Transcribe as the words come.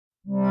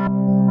Hey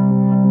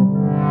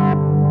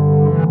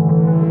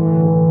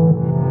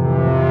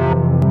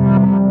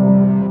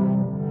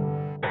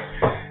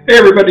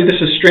everybody, this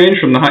is Strange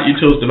from the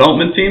HotUtils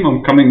development team.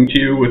 I'm coming to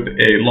you with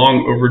a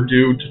long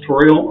overdue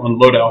tutorial on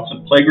loadouts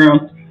and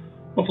playground.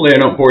 Hopefully I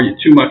don't bore you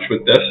too much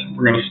with this.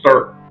 We're going to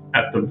start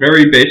at the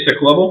very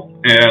basic level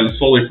and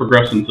slowly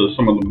progress into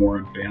some of the more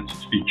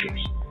advanced features.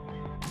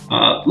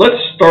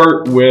 Let's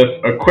start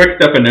with a quick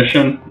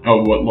definition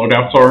of what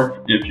loadouts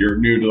are if you're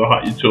new to the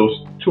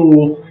HotUtils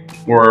tool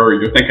or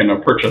you're thinking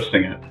of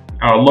purchasing it.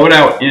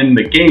 Loadout in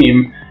the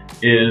game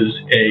is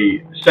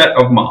a set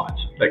of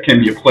mods that can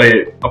be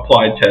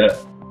applied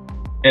to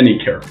any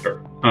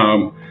character.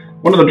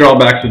 One of the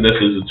drawbacks of this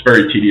is it's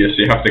very tedious.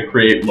 You have to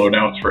create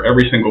loadouts for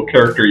every single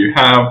character you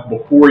have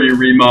before you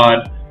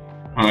remod.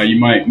 You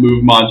might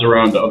move mods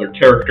around to other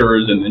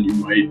characters, and then you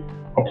might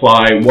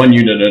apply one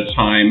unit at a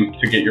time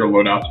to get your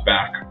loadouts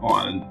back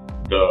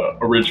on the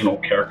original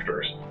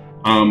characters.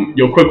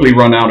 You'll quickly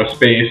run out of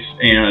space,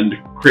 and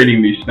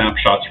creating these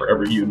snapshots for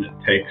every unit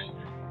takes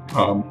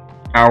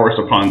hours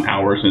upon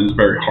hours and is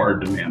very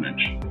hard to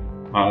manage.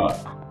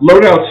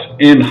 Loadouts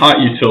in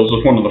HotUtils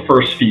was one of the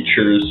first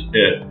features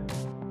it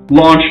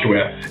launched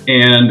with,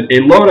 and a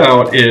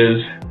loadout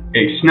is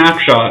a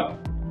snapshot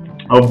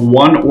of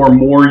one or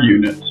more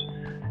units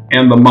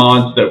and the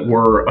mods that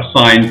were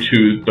assigned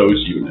to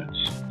those units.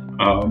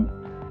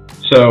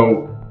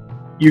 So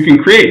you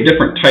can create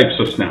different types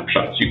of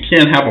snapshots. You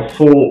can't have a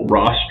full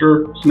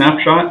roster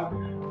snapshot,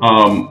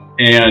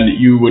 and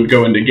you would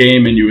go into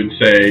game and you would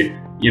say,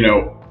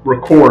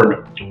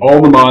 record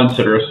all the mods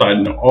that are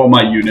assigned to all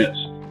my units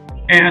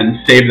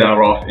and save that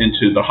off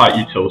into the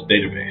HotUtils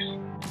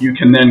database. You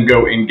can then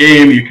go in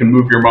game, you can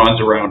move your mods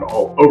around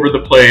all over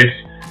the place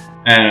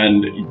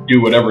and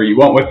do whatever you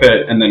want with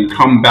it, and then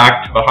come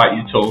back to the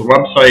HotUtils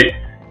website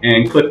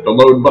and click the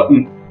load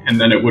button, and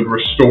then it would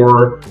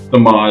restore the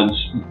mods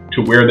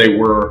to where they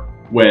were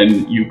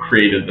when you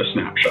created the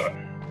snapshot.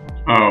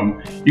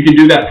 You can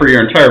do that for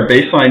your entire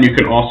baseline. You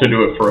can also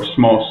do it for a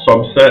small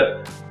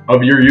subset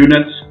of your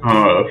units.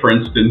 For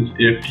instance,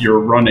 if you're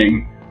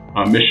running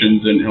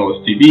missions in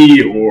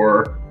LSTB,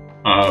 or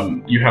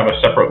you have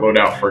a separate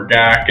loadout for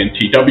GAC and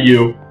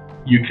TW,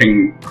 you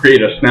can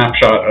create a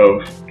snapshot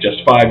of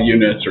just 5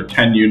 units or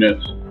 10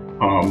 units,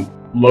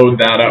 load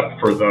that up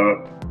for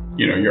the,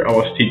 your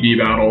LSTB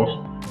battles,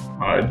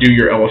 do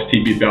your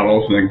LSTB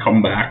battles, and then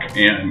come back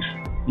and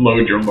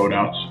load your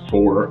loadouts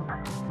for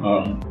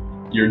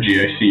your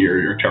GIC or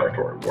your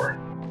territory war.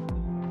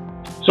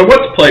 So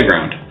what's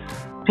Playground?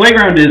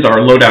 Playground is our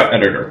loadout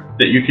editor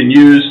that you can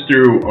use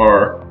through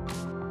our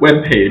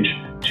web page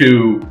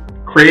to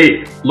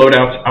create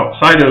loadouts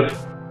outside of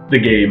the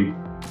game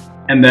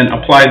and then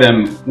apply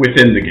them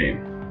within the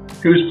game.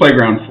 Who's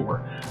Playground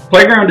for?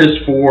 Playground is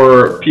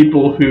for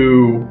people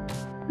who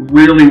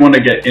really want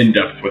to get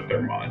in-depth with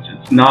their mods.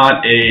 It's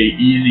not a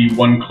easy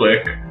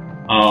one-click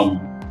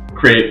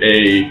create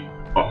a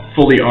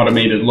fully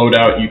automated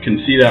loadout. You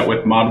can see that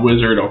with Mod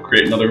Wizard. I'll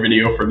create another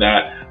video for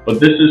that. But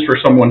this is for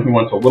someone who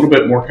wants a little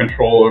bit more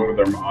control over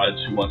their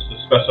mods, who wants to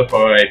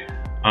specify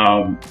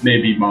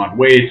maybe mod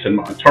weights and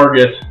mod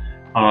targets,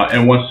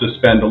 and wants to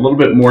spend a little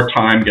bit more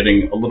time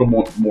getting a little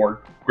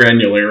more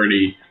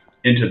granularity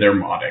into their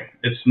modding.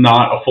 It's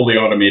not a fully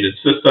automated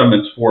system.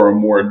 It's for a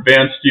more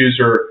advanced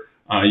user.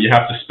 You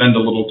have to spend a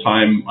little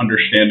time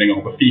understanding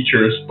all the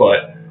features,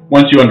 but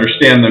once you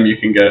understand them, you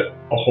can get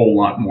a whole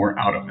lot more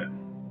out of it.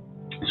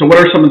 So what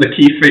are some of the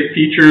key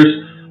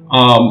features?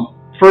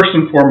 First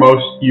and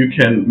foremost, you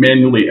can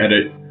manually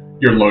edit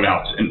your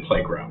loadouts in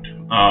Playground.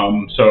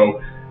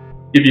 So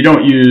if you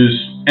don't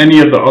use any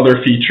of the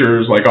other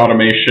features like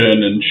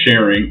automation and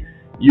sharing,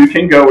 you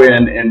can go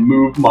in and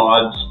move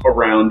mods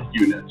around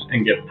units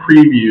and get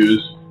previews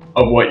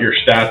of what your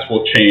stats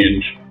will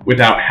change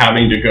without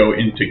having to go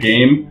into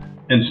game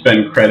and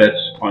spend credits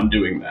on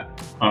doing that.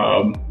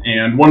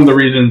 And one of the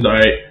reasons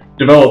I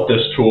developed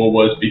this tool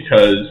was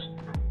because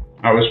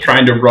I was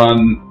trying to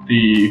run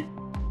the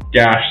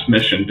gas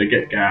mission to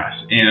get gas,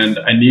 and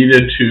I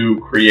needed to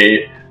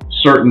create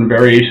certain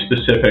very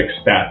specific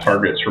stat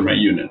targets for my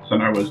units,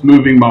 and I was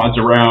moving mods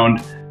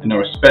around, and I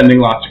was spending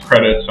lots of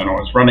credits, and I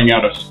was running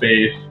out of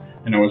space,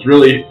 and I was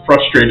really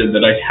frustrated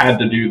that I had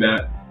to do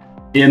that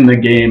in the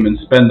game and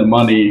spend the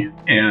money,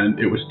 and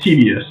it was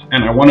tedious,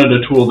 and I wanted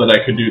a tool that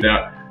I could do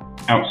that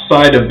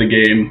outside of the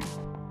game,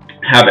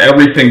 have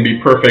everything be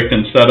perfect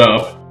and set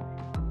up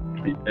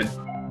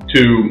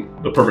to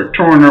the perfect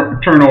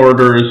turn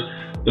orders,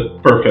 the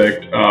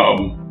perfect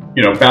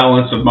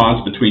balance of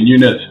mods between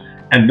units,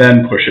 and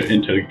then push it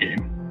into the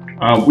game.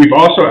 We've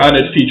also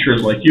added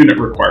features like unit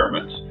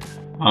requirements.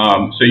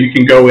 So you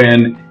can go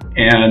in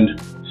and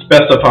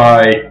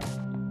specify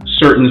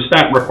certain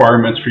stat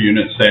requirements for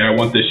units. Say, I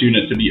want this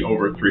unit to be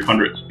over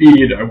 300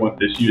 speed. I want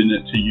this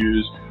unit to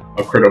use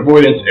a crit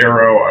avoidance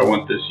arrow. I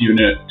want this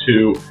unit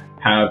to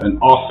have an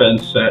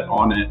offense set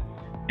on it.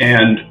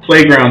 And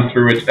Playground,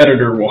 through its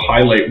editor, will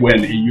highlight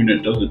when a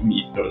unit doesn't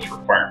meet those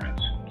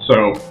requirements.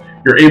 So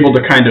you're able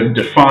to kind of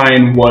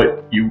define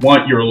what you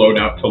want your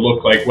loadout to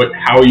look like,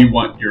 how you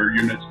want your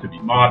units to be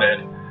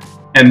modded,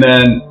 and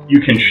then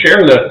you can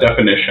share that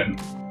definition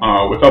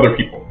with other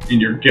people in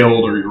your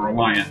guild or your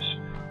alliance.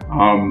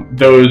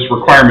 Those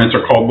requirements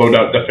are called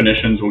loadout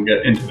definitions. We'll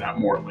get into that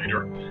more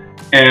later.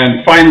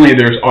 And finally,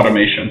 there's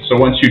automation. So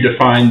once you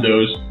define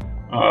those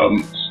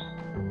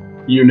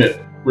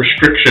unit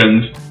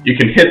restrictions, you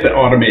can hit the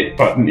automate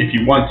button if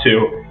you want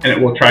to, and it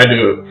will try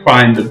to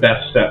find the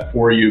best step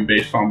for you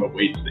based on the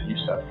weights that you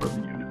set for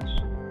the units.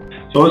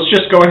 So let's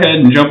just go ahead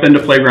and jump into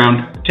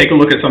Playground, take a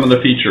look at some of the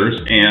features,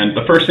 and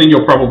the first thing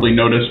you'll probably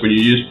notice when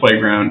you use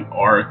Playground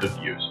are the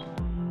views.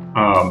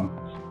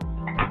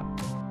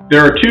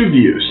 There are two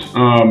views,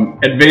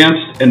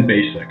 advanced and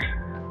basic.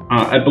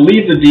 I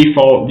believe the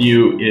default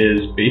view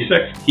is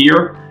basic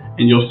here,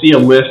 and you'll see a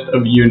list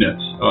of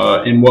units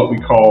in what we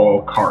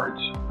call cards.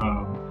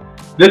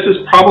 This is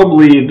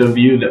probably the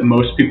view that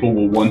most people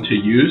will want to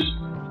use.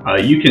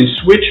 You can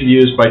switch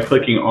views by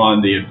clicking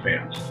on the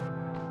advanced.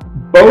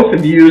 Both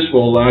views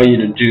will allow you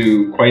to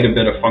do quite a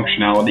bit of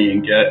functionality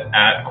and get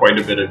at quite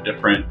a bit of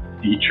different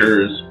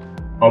features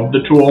of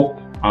the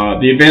tool.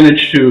 The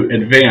advantage to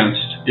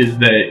advanced is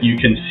that you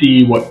can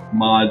see what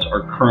mods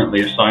are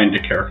currently assigned to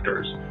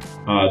characters.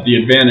 The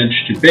advantage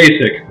to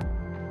basic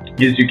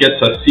is you get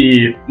to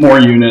see more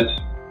units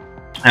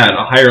at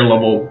a higher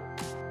level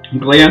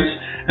glance,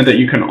 and that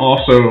you can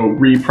also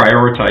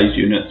reprioritize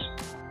units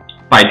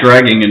by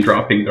dragging and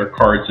dropping their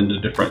cards into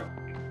different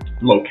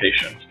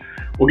locations.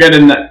 We'll get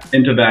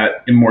into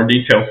that in more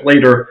details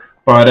later,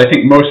 but I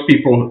think most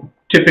people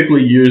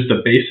typically use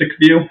the basic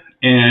view,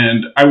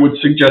 and I would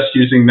suggest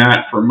using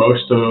that for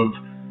most of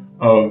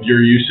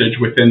your usage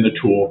within the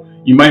tool.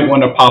 You might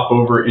want to pop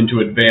over into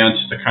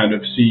advanced to kind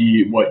of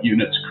see what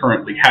units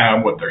currently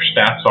have, what their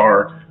stats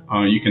are.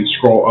 You can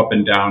scroll up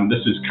and down.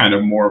 This is kind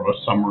of more of a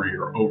summary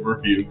or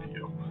overview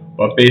view,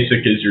 but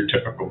basic is your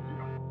typical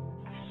view.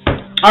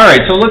 All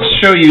right, so let's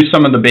show you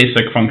some of the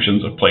basic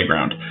functions of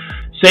Playground.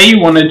 Say you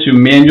wanted to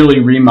manually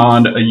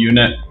remod a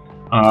unit,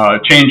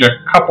 change a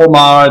couple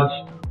mods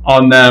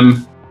on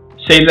them,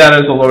 save that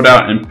as a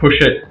loadout, and push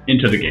it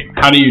into the game.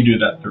 How do you do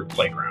that through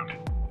Playground?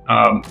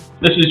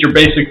 This is your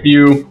basic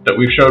view that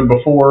we've showed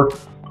before.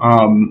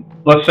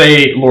 Let's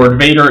say Lord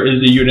Vader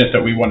is a unit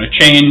that we want to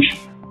change,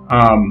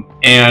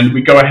 and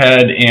we go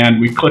ahead and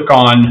we click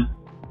on,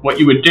 what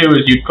you would do is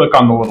you'd click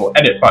on the little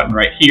edit button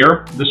right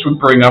here. This would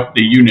bring up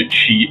the unit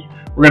sheet.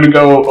 We're going to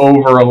go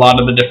over a lot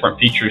of the different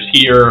features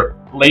here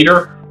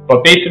later,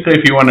 but basically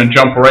if you want to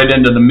jump right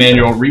into the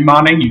manual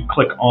remodding, you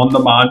click on the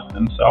mods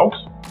themselves,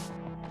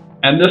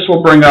 and this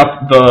will bring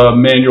up the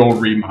manual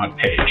remod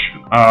page.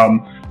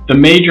 The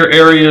major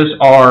areas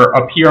are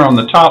up here on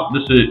the top.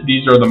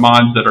 These are the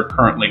mods that are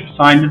currently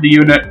assigned to the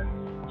unit.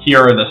 Here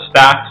are the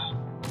stats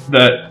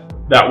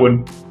that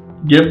would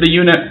give the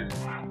unit,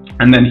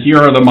 and then here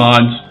are the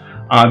mods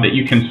that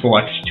you can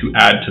select to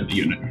add to the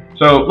unit.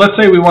 So let's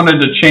say we wanted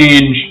to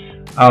change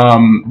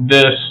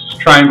this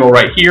triangle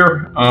right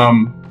here.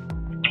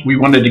 We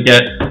wanted to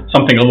get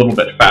something a little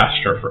bit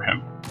faster for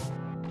him,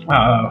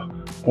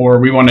 or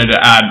we wanted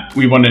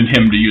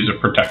him to use a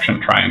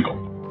protection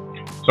triangle.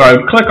 So I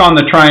would click on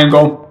the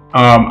triangle,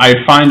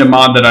 I'd find a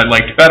mod that I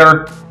liked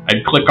better,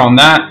 I'd click on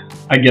that,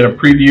 I get a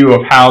preview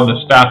of how the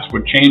stats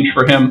would change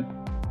for him.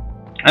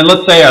 And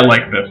let's say I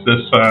like this.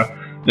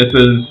 This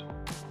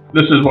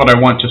is what I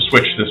want to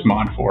switch this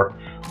mod for.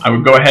 I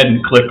would go ahead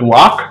and click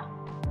lock.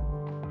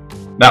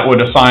 That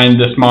would assign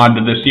this mod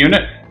to this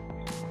unit.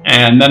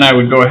 And then I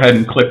would go ahead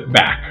and click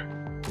back.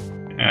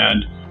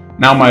 And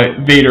now my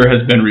Vader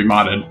has been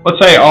remodded. Let's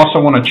say I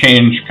also want to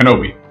change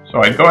Kenobi.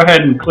 So I'd go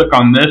ahead and click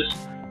on this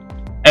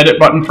edit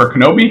button for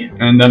Kenobi,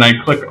 and then I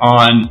click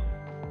on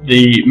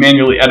the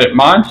manually edit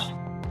mods.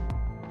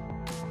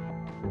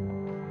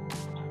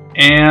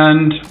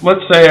 And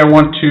let's say I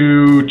want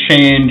to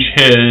change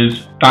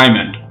his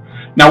diamond.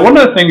 Now, one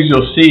of the things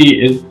you'll see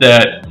is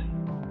that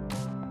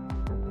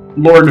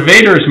Lord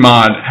Vader's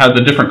mod has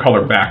a different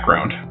color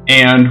background.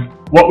 And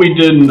what we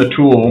did in the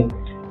tool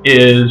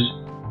is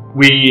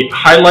we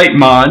highlight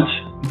mods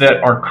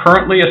that are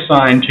currently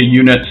assigned to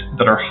units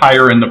that are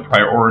higher in the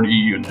priority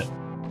unit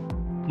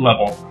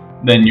level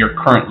than you're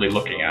currently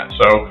looking at.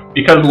 So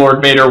because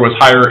Lord Vader was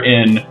higher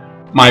in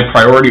my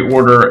priority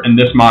order and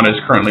this mod is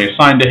currently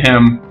assigned to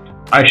him,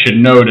 I should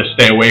know to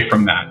stay away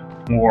from that.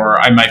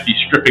 Or I might be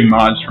stripping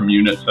mods from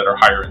units that are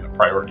higher in the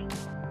priority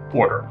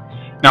order.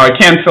 Now I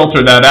can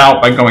filter that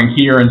out by going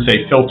here and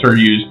say filter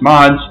used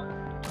mods.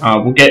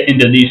 We'll get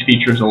into these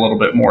features a little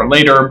bit more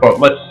later, but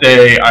let's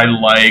say I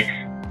like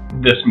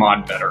this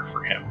mod better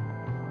for him.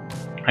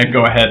 I'd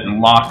go ahead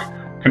and lock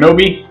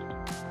Kenobi,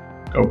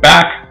 go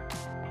back.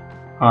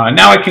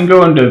 Now I can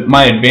go into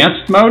my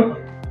advanced mode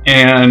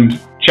and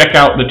check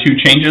out the two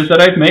changes that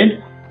I've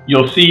made.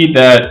 You'll see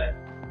that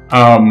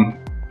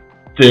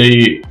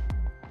the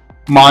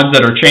mods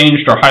that are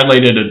changed are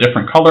highlighted a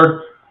different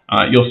color.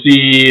 You'll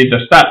see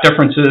the stat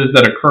differences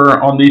that occur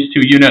on these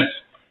two units.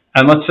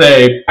 And let's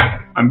say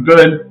I'm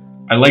good,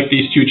 I like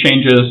these two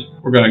changes.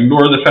 We're going to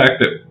ignore the fact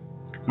that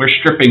We're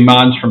stripping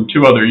mods from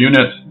 2 other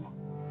units,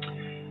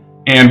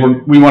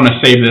 and we want to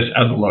save this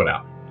as a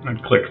loadout.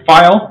 I'd click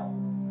File,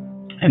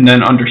 and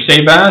then under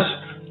Save As,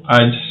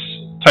 I'd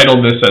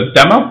title this as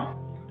Demo,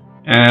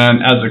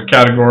 and as a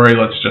category,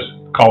 let's just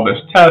call this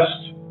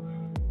Test.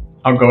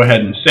 I'll go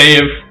ahead and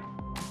save.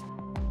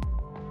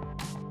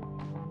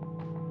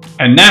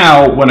 And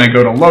now, when I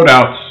go to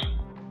Loadouts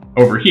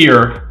over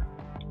here,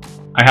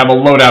 I have a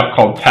loadout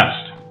called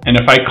Test. And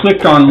if I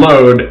clicked on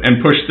Load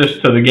and pushed this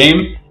to the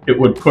game, it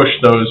would push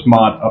those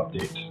mod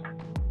updates.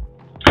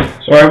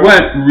 So I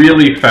went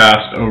really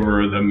fast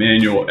over the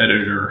manual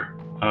editor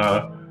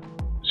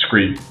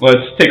screen.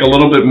 Let's take a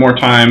little bit more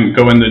time,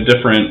 go into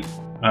different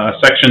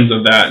sections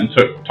of that, and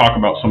talk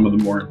about some of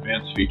the more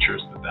advanced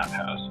features that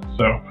has.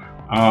 So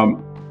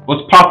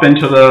let's pop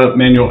into the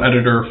manual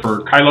editor for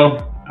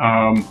Kylo.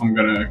 I'm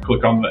going to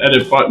click on the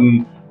Edit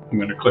button. I'm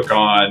going to click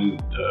on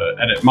the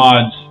Edit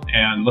Mods,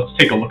 and let's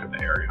take a look at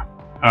the area.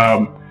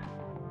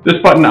 This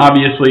button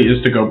obviously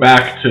is to go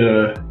back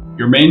to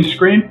your main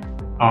screen.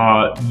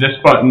 This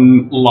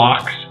button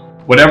locks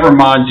whatever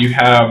mods you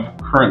have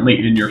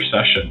currently in your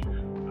session.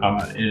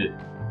 It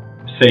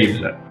saves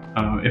it.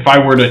 If I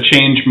were to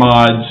change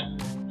mods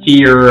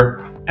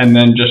here and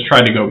then just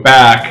try to go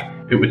back,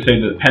 it would say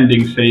that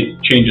pending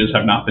changes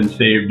have not been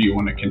saved. Do you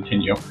want to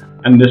continue?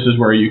 And this is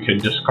where you can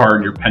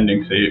discard your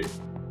pending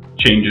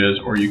changes,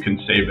 or you can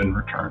save and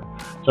return.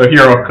 So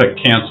here I'll click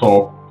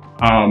Cancel.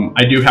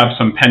 I do have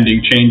some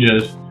pending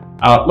changes.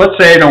 Let's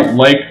say I don't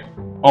like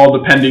all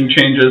the pending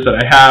changes that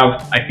I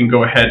have. I can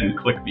go ahead and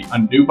click the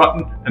Undo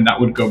button, and that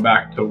would go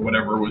back to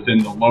whatever was in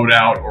the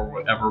loadout or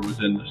whatever was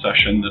in the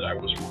session that I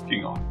was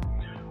working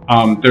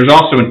on. There's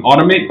also an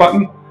Automate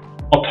button.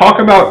 I'll talk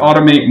about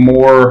Automate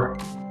more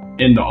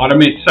in the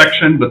Automate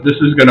section, but this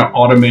is going to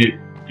automate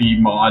the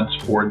mods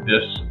for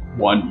this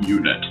one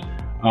unit.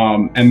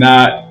 And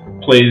that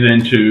plays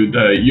into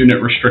the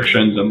unit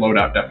restrictions and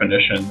loadout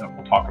definition that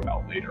we'll talk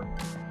about later.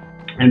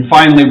 And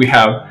finally, we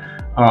have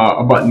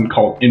a button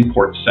called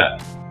Import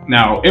Set.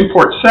 Now,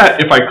 Import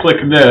Set, if I click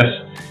this,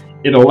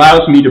 it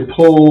allows me to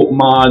pull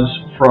mods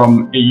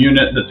from a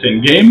unit that's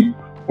in game,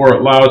 or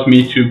it allows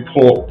me to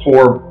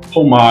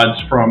pull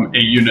mods from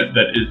a unit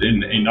that is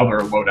in another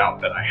loadout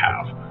that I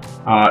have.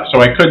 So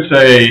I could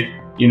say,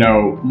 you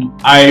know,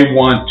 I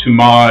want to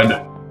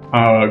mod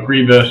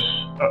Grievous,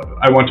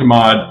 I want to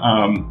mod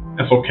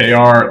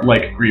SLKR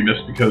like Grievous,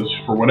 because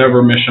for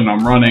whatever mission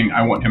I'm running,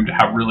 I want him to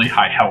have really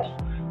high health.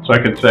 So I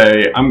could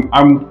say,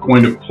 I'm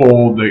going to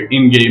pull the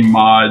in-game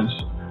mods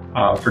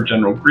for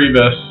General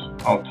Grievous.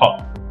 I'll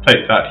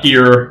type that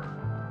here.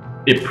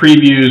 It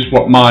previews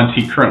what mods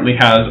he currently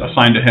has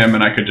assigned to him,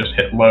 and I could just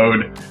hit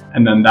load,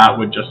 and then that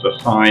would just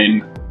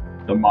assign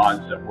the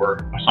mods that were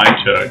assigned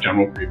to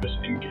General Grievous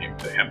in-game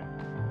to him.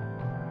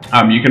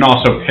 You can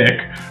also pick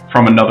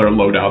from another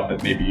loadout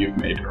that maybe you've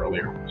made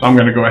earlier. So I'm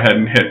going to go ahead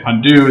and hit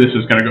undo. This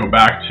is going to go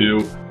back to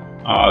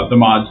the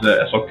mods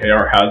that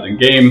SLKR has in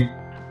game,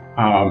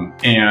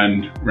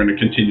 and we're going to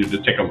continue to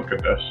take a look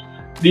at this.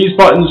 These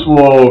buttons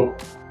will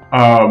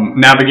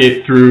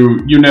navigate through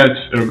units.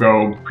 It'll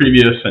go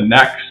previous and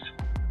next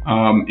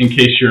in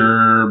case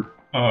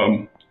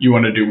you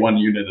want to do one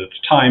unit at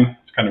a time.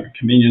 It's kind of a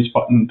convenience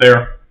button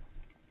there.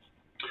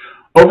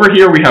 Over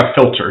here we have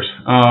filters,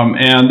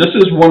 and this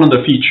is one of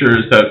the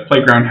features that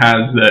Playground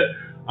has that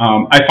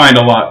I find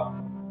a lot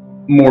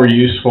more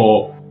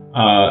useful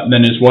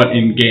than is what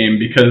in game,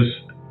 because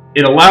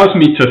it allows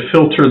me to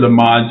filter the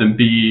mods and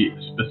be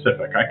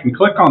specific. I can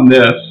click on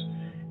this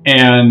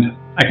and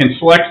I can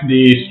select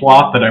the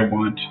slot that I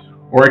want,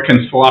 or I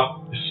can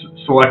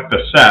select the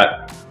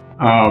set,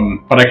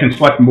 but I can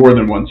select more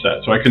than one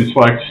set. So I can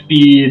select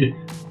speed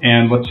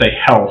and let's say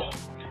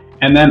health,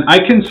 and then I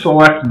can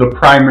select the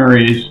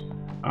primaries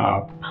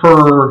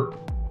per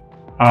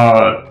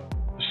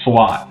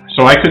slot.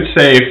 So I could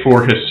say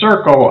for his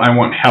circle, I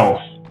want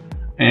health,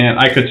 and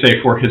I could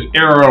say for his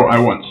arrow, I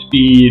want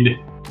speed,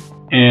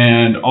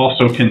 and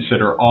also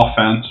consider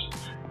offense.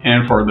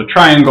 And for the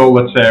triangle,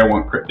 let's say I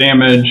want crit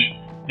damage,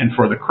 and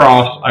for the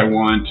cross, I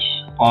want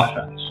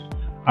offense.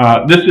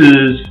 This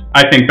is,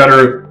 I think,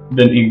 better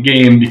than in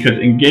game, because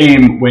in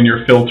game, when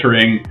you're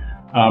filtering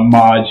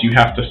mods, you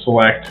have to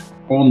select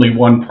only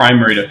one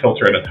primary to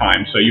filter at a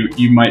time. So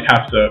you might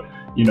have to,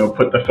 you know,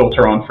 put the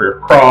filter on for your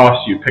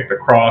cross, you pick the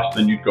cross,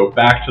 then you'd go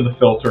back to the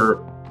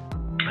filter,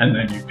 and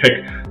then you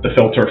pick the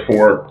filter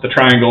for the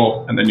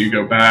triangle, and then you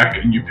go back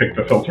and you pick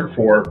the filter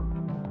for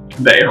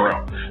the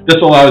arrow. This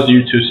allows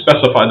you to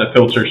specify the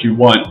filters you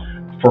want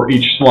for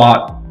each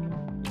slot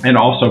and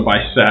also by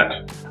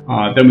set.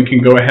 Then we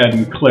can go ahead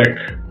and click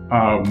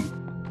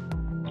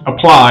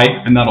apply,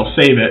 and that'll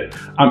save it.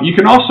 You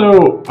can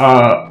also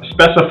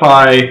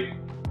specify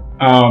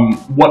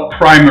what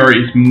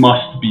primaries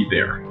must be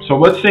there. So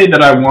let's say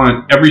that I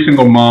want every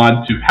single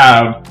mod to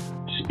have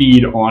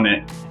speed on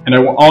it, and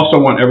I also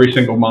want every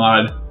single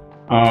mod,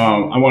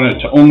 I want it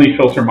to only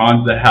filter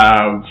mods that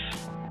have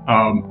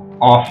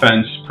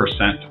offense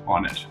 %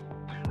 on it.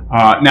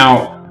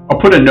 Now, I'll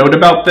put a note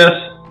about this.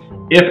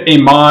 If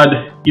a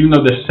mod, even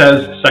though this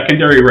says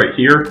secondary right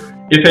here,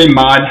 if a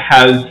mod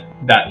has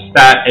that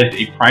stat as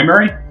a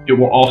primary, it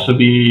will also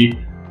be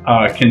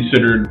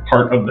considered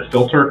part of the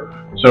filter.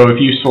 So if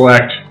you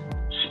select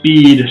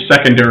speed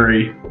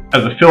secondary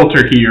as a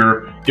filter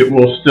here, it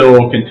will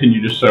still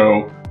continue to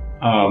show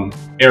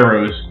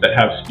arrows that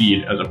have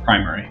speed as a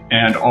primary,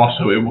 and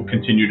also it will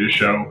continue to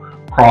show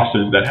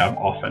crosses that have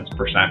offense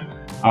percent.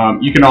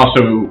 You can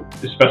also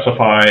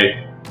specify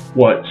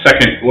what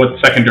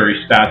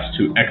secondary stats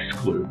to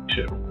exclude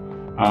too.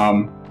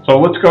 So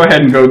let's go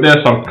ahead and go this.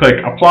 I'll click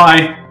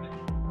apply,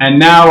 and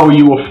now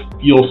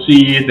you'll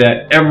see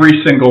that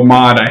every single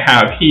mod I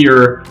have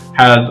here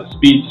has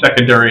speed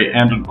secondary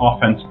and an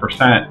offense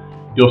percent.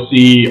 You'll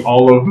see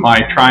all of my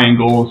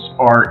triangles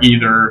are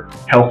either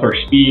health or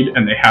speed,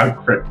 and they have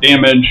crit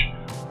damage.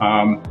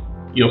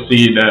 You'll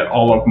see that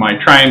all of my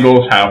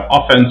triangles have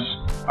offense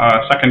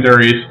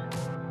secondaries.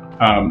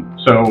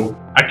 So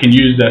I can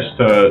use this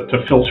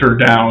to filter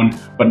down,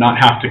 but not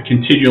have to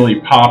continually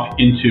pop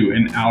into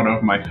and out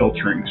of my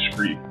filtering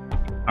screen.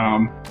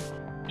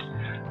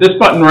 This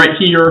button right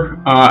here,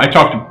 I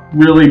talked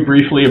really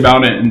briefly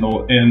about it in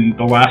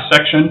the last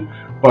section,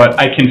 but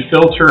I can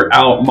filter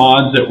out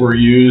mods that were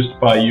used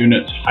by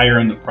units higher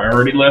in the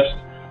priority list.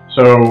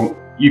 So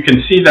you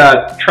can see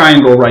that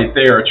triangle right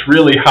there. It's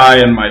really high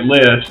in my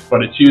list,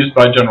 but it's used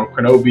by General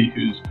Kenobi,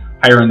 who's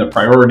higher in the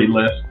priority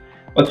list.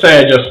 Let's say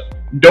I just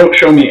don't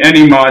show me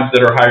any mods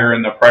that are higher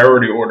in the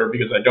priority order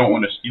because I don't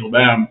want to steal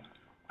them.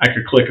 I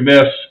could click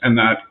this and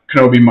that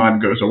Kenobi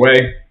mod goes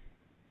away.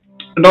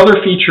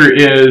 Another feature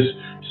is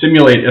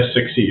simulate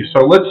S6E.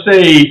 So let's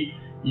say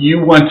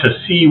you want to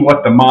see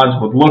what the mods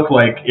would look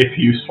like if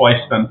you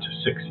slice them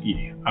to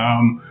 6E.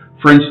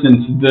 For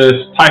instance, this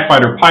TIE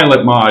Fighter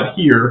Pilot mod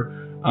here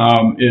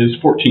is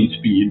 14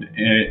 speed,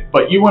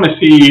 but you want to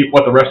see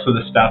what the rest of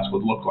the stats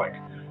would look like.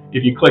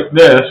 If you click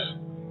this,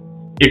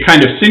 it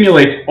kind of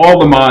simulates all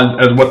the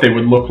mods as what they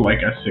would look like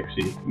as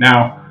 6E.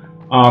 Now,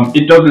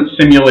 it doesn't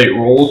simulate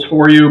rolls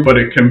for you, but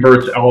it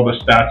converts all the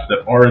stats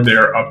that are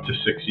there up to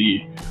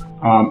 6E.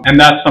 And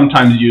that's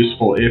sometimes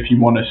useful if you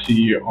want to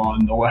see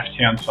on the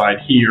left-hand side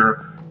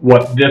here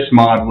what this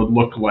mod would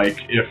look like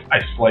if I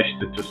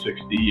sliced it to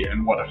 6D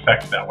and what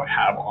effect that would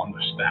have on the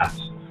stats.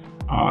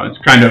 It's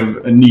kind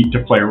of neat to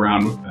play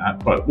around with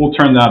that, but we'll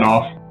turn that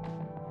off.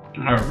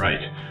 All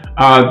right.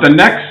 The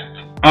next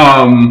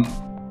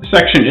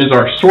section is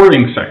our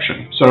sorting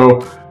section. So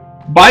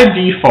by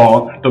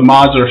default, the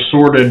mods are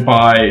sorted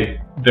by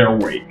their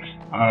weight.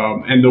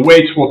 And the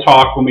weights we'll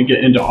talk when we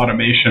get into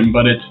automation,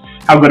 but it's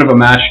how good of a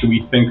match do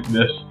we think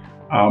this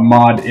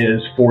mod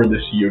is for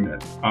this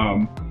unit.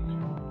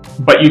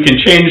 But you can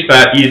change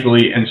that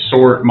easily and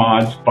sort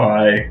mods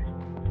by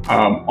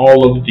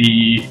all of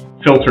the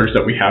filters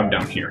that we have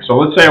down here. So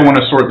let's say I want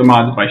to sort the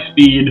mods by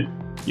speed.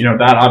 You know,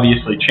 that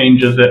obviously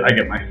changes it. I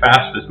get my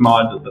fastest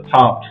mods at the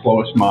top,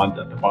 slowest mods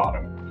at the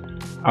bottom.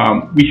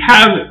 We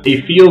have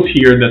a field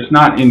here that's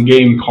not in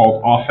game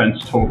called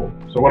offense total.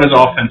 So what does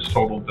offense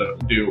total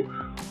do?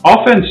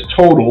 Offense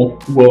total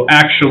will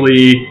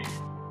actually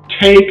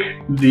take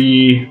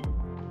the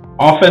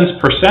offense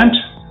percent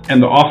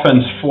and the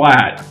offense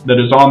flat that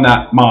is on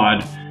that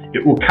mod.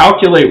 It will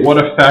calculate what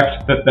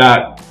effect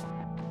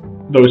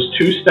those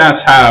two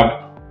stats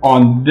have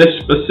on this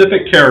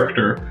specific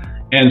character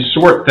and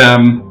sort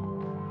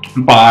them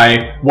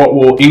by what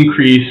will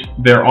increase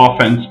their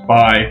offense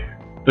by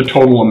the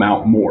total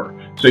amount more.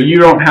 So you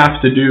don't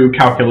have to do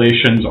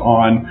calculations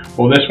on,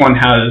 well, this one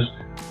has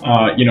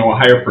you know, a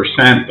higher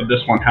percent, but this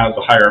one has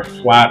a higher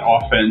flat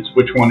offense.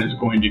 Which one is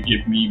going to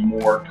give me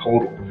more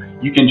total?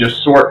 You can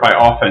just sort by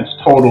offense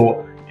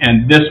total,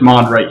 and this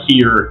mod right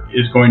here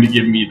is going to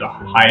give me the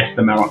highest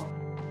amount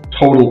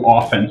total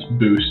offense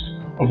boost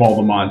of all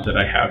the mods that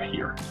I have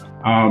here.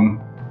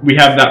 We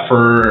have that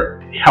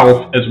for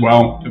health as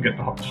well. You'll get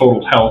the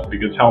total health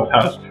because health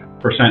has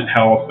percent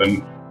health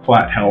and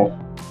flat health.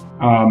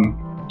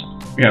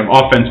 We have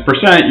offense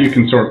percent. You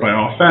can sort by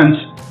offense.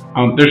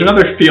 There's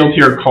another field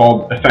here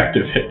called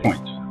effective hit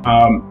points.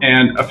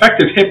 And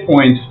effective hit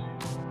points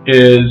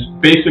is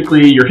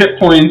basically your hit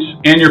points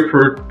and your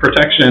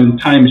protection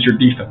times your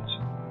defense.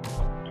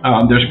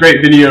 There's a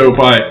great video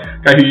by a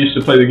guy who used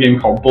to play the game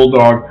called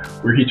Bulldog,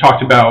 where he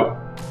talked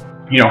about,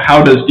 you know,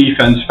 how does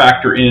defense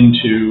factor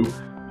into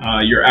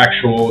your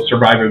actual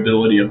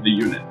survivability of the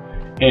unit.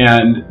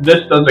 And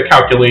this does a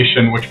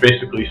calculation which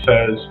basically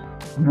says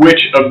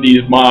which of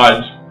these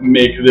mods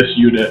make this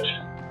unit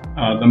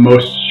the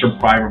most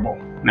survivable.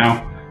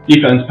 Now,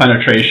 defense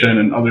penetration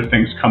and other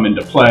things come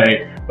into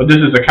play, but this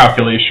is a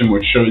calculation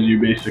which shows you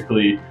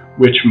basically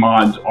which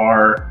mods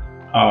are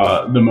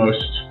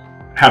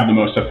have the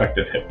most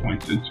effective hit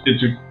points.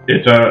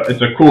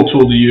 It's a cool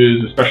tool to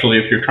use, especially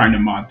if you're trying to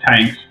mod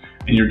tanks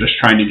and you're just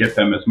trying to get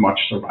them as much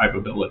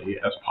survivability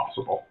as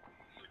possible.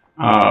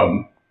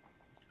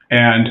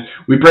 And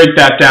we break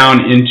that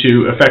down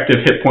into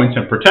effective hit points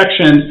and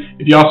protection.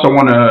 If you also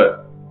want to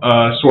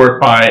sort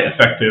by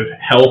effective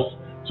health,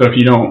 so if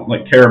you don't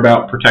care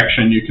about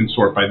protection, you can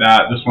sort by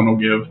that. This one will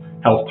give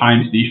health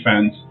times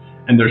defense,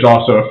 and there's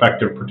also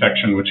effective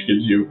protection, which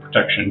gives you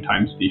protection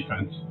times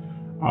defense.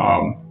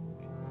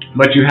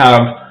 but you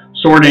have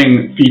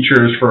sorting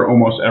features for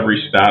almost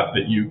every stat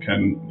that you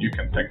can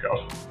think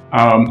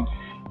of.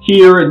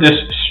 Here, this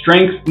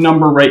strength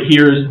number right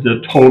here is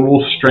the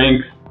total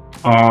strength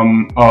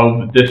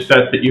of this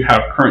set that you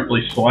have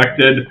currently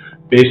selected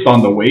based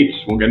on the weights.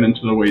 We'll get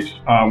into the weights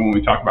when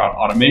we talk about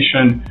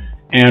automation.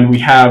 And we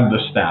have the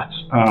stats.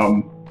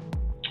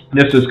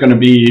 This is going to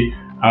be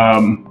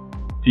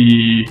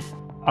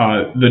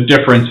the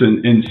difference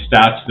in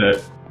stats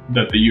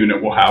that the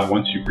unit will have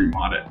once you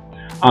remod it.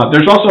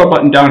 There's also a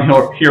button down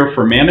here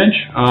for manage.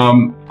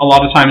 A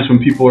lot of times when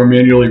people are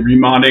manually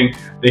remodding,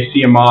 they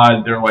see a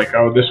mod, they're like,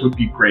 oh, this would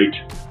be great,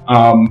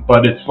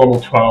 but it's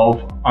level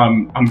 12.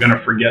 I'm going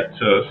to forget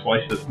to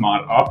slice this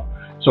mod up.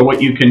 So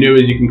what you can do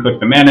is you can click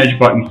the manage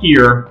button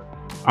here,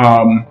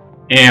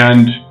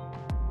 and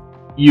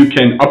you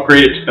can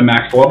upgrade it to the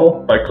max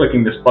level by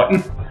clicking this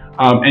button.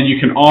 And you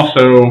can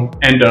also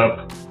end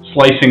up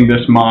slicing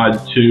this mod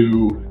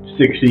to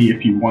 60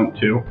 if you want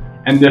to.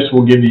 And this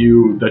will give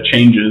you the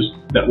changes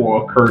that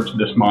will occur to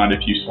this mod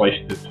if you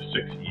sliced it to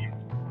 60.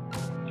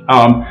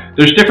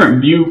 There's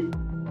different view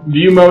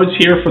modes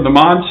here for the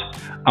mods.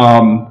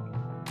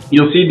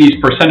 You'll see these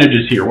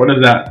percentages here. What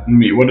does that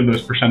mean? What do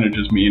those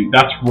percentages mean?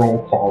 That's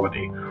roll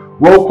quality.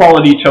 Roll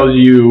quality tells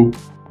you,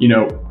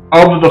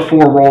 of the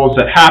 4 rolls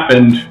that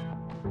happened,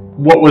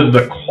 what was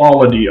the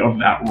quality of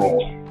that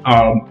roll.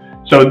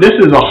 So this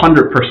is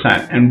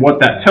 100%, and what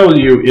that tells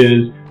you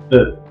is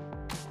that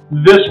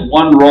this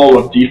one roll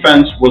of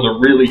defense was a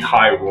really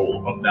high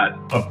roll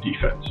of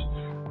defense.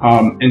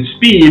 And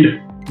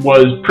speed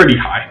was pretty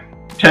high.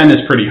 10 is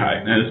pretty high,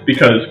 and it's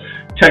because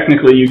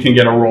technically you can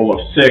get a roll of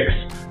 6,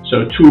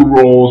 so 2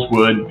 rolls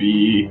would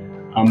be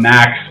a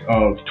max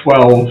of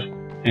 12,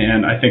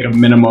 and I think a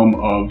minimum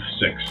of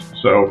 6.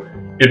 So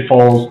it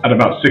falls at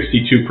about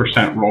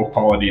 62% roll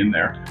quality in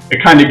there.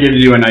 It kind of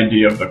gives you an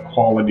idea of the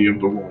quality of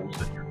the rolls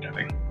that you're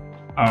getting.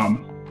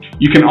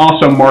 You can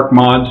also mark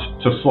mods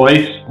to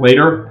slice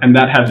later, and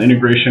that has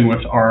integration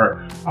with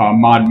our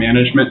mod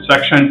management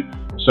section.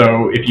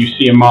 So if you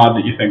see a mod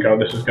that you think, oh,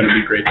 this is going to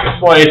be great to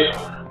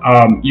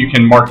slice, you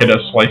can mark it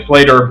as slice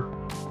later,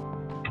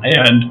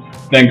 and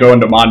then go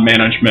into mod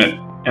management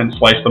and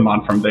slice the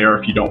mod from there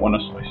if you don't want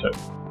to slice it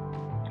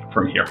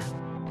from here.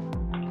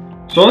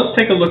 So let's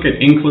take a look at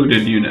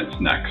included units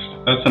next.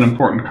 That's an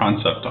important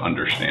concept to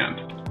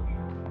understand.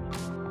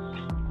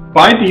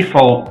 By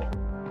default,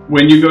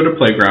 when you go to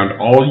Playground,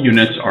 all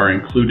units are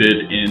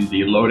included in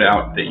the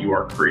loadout that you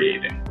are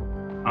creating.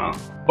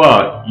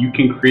 But you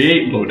can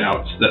create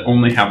loadouts that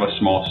only have a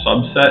small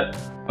subset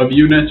of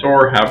units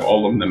or have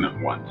all of them at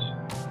once.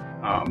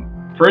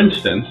 For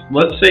instance,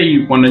 let's say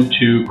you wanted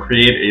to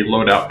create a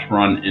loadout to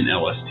run in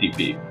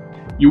LSTP.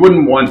 You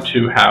wouldn't want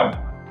to have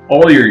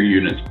all your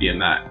units be in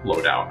that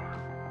loadout,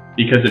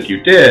 because if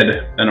you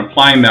did, then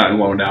applying that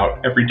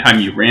loadout every time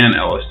you ran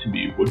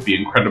LSTP would be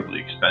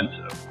incredibly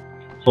expensive.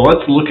 So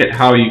let's look at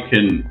how you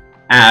can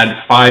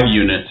add 5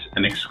 units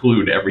and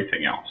exclude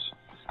everything else.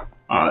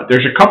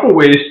 There's a couple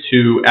ways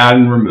to add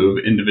and remove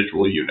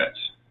individual units.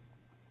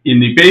 In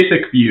the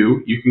basic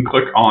view, you can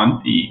click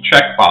on the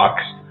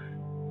checkbox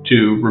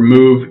to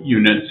remove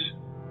units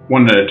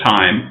one at a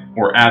time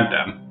or add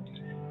them.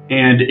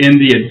 And in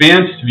the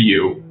advanced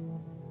view,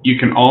 you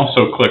can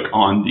also click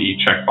on the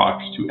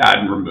checkbox to add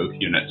and remove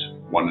units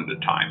one at a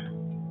time.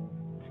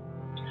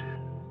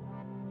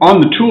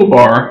 On the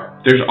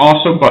toolbar, there's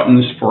also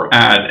buttons for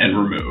add and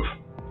remove.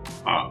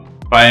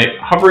 By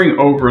hovering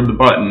over the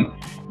button,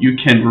 you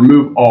can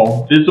remove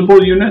all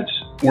visible units,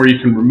 or you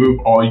can remove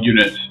all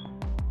units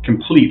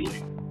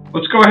completely.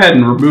 Let's go ahead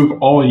and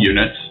remove all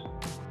units,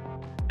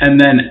 and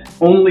then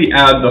only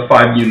add the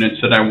 5 units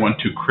that I want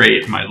to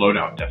create my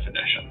loadout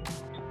definition.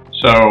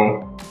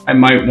 So I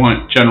might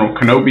want General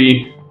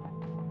Kenobi,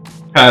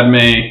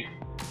 Padme,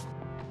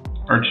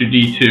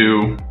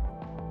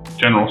 R2-D2,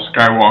 General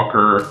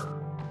Skywalker,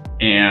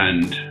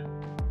 and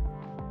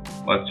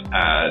let's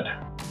add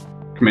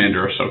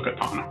Commander Ahsoka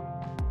Tano.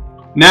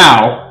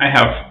 Now I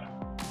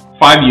have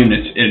 5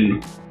 units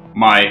in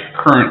my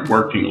current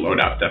working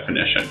loadout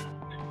definition.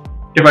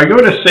 If I go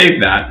to save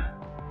that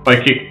by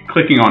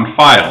clicking on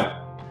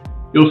File,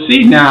 you'll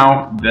see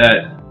now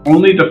that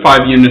only the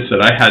 5 units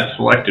that I had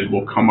selected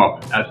will come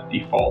up as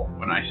default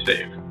when I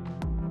save.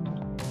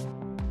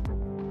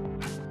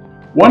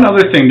 One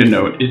other thing to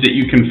note is that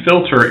you can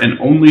filter and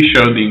only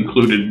show the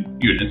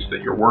included units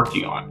that you're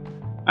working on.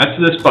 That's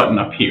this button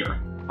up here,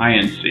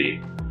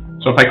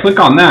 INC. So if I click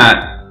on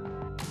that,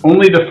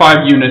 only the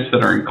 5 units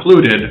that are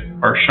included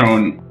are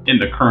shown in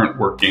the current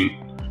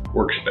working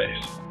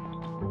workspace.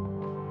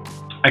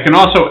 I can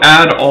also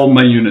add all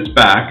my units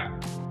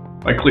back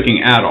by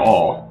clicking Add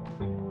All.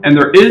 And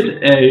there is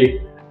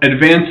an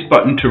advanced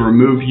button to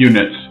remove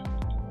units.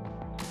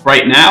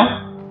 Right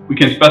now, we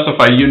can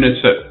specify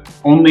units that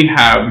only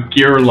have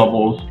gear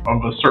levels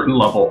of a certain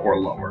level or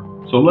lower.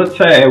 So let's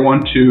say I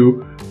want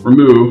to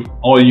remove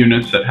all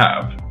units that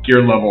have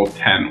gear level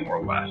 10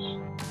 or less.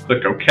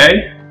 Click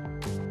OK.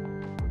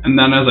 And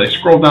then as I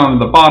scroll down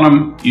to the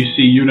bottom, you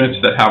see units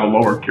that have a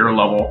lower gear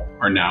level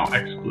are now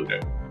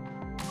excluded.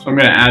 So I'm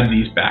going to add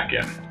these back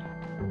in.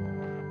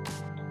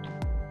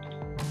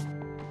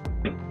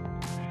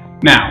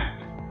 Now,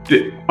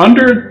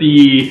 under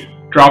the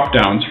drop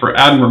downs for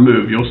add and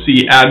remove, you'll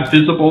see add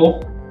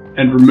visible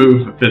and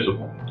remove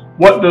visible.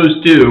 What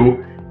those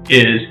do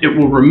is it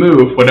will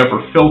remove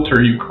whatever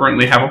filter you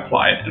currently have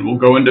applied, and we'll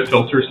go into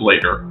filters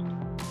later.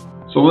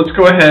 So let's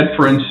go ahead,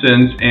 for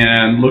instance,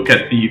 and look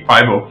at the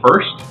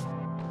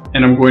 501st,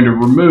 and I'm going to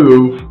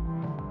remove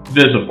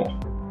visible.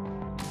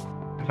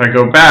 If I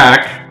go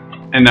back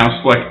and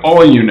now select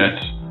all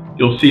units,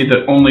 you'll see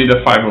that only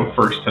the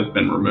 501st has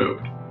been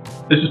removed.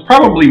 This is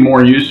probably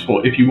more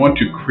useful if you want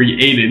to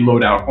create a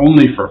loadout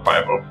only for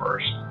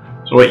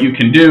 501st. So what you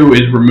can do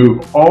is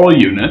remove all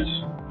units.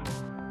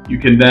 You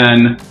can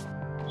then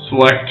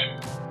select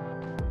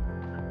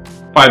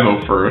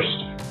 501st,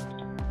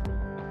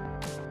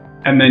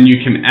 and then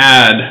you can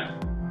add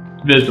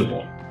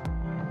visible.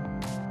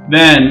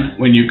 Then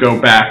when you go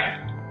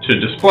back to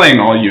displaying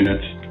all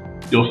units,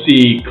 you'll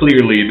see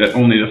clearly that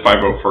only the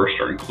 501st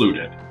are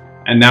included.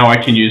 And now I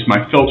can use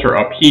my filter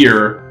up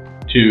here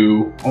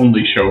to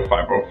only show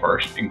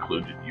 501st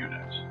included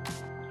units.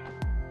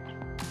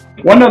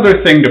 One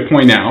other thing to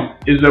point out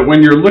is that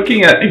when you're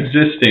looking at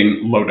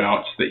existing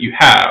loadouts that you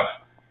have,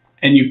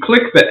 and you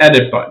click the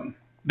edit button,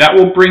 that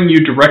will bring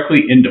you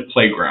directly into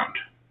Playground.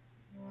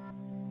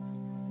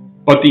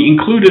 But the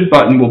included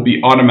button will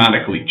be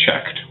automatically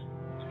checked.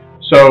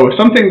 So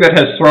something that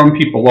has thrown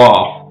people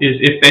off is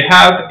if they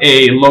have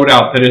a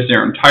loadout that is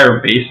their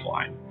entire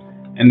baseline,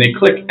 and they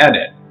click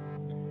edit,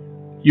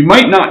 you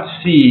might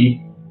not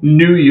see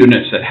new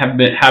units that have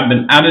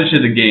been added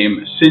to the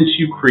game since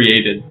you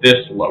created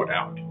this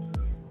loadout.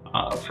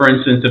 For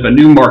instance, if a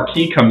new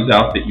marquee comes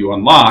out that you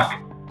unlock,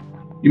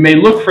 you may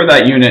look for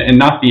that unit and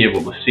not be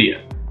able to see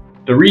it.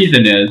 The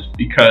reason is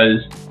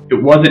because it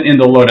wasn't in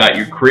the loadout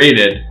you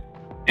created,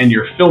 and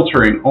you're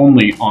filtering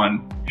only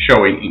on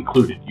showing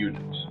included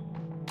units.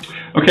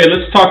 Okay,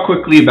 let's talk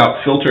quickly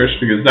about filters,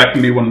 because that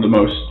can be one of the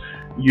most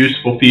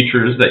useful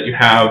features that you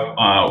have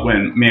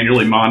when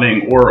manually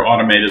modding or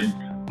automated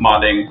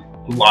modding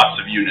lots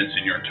of units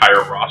in your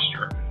entire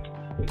roster.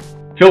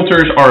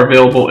 Filters are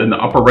available in the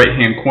upper right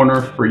hand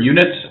corner for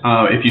units.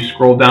 If you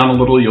scroll down a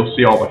little, you'll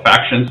see all the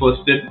factions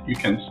listed. You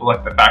can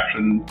select the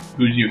faction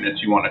whose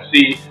units you want to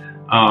see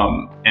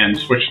and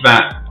switch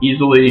that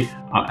easily.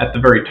 At the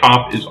very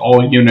top is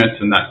all units,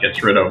 and that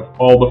gets rid of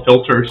all the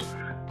filters.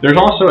 There's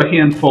also a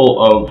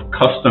handful of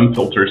custom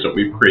filters that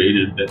we've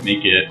created that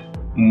make it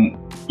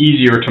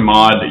easier to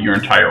mod your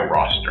entire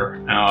roster,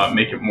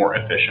 make it more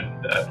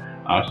efficient,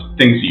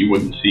 things that you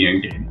wouldn't see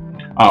in game.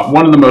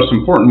 One of the most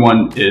important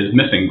ones is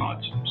missing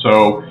mods.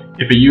 So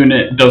if a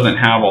unit doesn't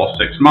have all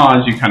 6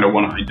 mods, you kind of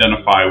want to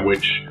identify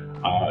which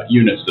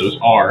units those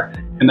are.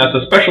 And that's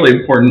especially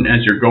important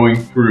as you're going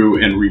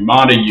through and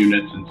remodding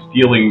units and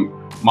stealing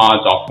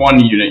mods off one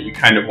unit. You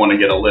kind of want to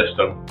get a list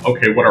of,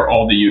 okay, what are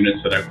all the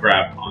units that I've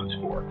grabbed mods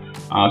for?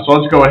 So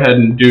let's go ahead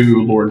and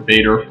do Lord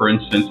Vader, for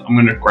instance. I'm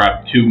going to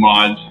grab 2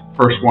 mods.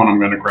 First one I'm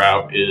going to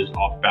grab is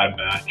off Bad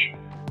Batch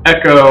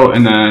Echo,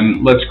 and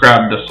then let's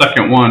grab the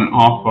second one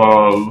off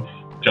of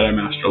Jedi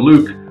Master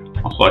Luke.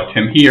 I'll select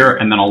him here,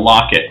 and then I'll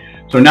lock it.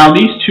 So now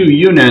these 2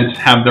 units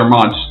have their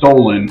mods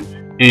stolen,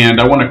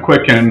 and I want a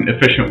quick and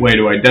efficient way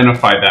to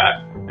identify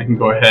that. I can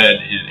go ahead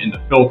and in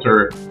the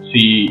filter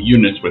see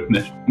units with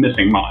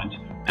missing mods,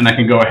 and I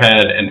can go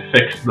ahead and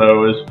fix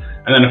those.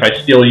 And then if I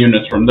steal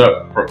units from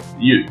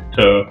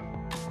to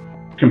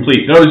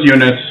complete those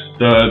units,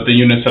 the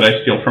units that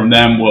I steal from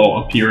them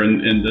will appear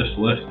in this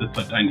list. It's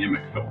a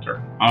dynamic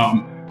filter.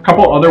 A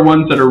couple other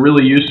ones that are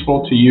really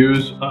useful to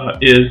use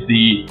is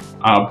the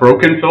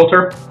broken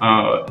filter.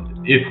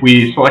 If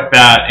we select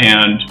that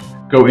and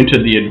go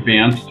into the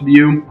advanced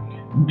view,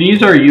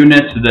 these are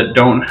units that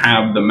don't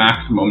have the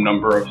maximum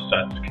number of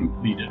sets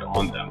completed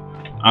on them.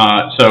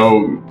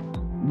 So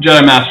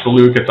Jedi Master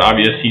Luke, it's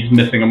obvious he's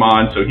missing a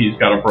mod, so he's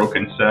got a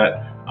broken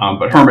set.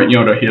 But Hermit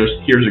Yoda,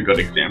 here's a good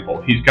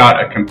example. He's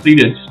got a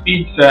completed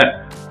speed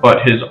set,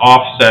 but his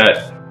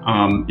offset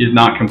is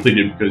not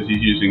completed because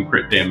he's using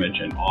crit damage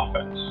and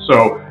offense.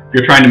 So if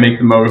you're trying to make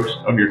the most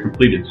of your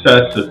completed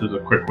sets, this is a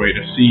quick way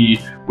to see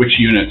which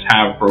units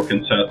have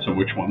broken sets and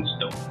which ones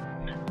don't.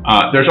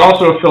 There's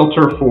also a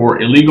filter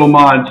for illegal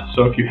mods.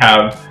 So if you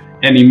have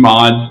any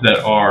mods that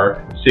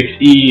are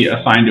 6E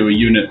assigned to a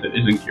unit that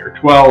isn't Gear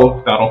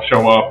 12, that'll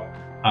show up.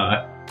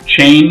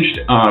 Changed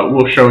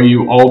will show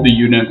you all the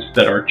units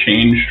that are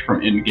changed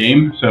from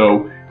in-game.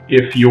 So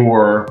if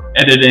you're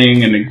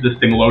editing an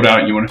existing loadout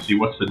and you want to see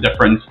what's the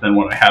difference than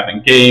what I have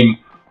in game,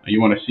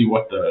 you want to see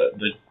what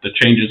the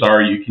changes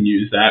are, you can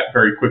use that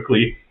very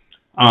quickly.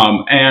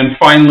 And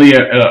finally,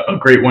 a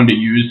great one to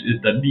use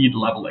is the need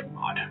leveling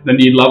mod. The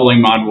need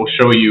leveling mod will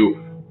show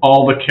you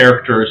all the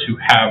characters who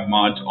have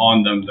mods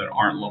on them that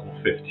aren't level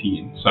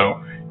 15.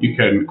 So you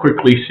can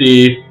quickly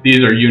see these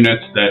are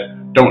units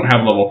that don't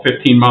have level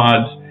 15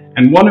 mods.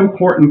 And one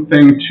important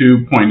thing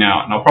to point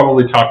out, and I'll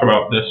probably talk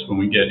about this when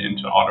we get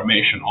into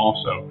automation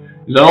also,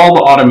 is that all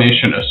the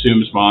automation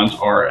assumes mods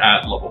are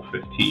at level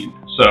 15.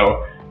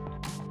 So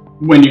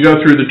when you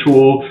go through the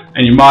tool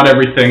and you mod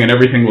everything and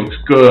everything looks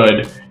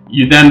good,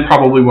 you then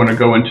probably want to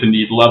go into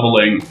need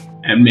leveling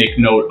and make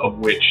note of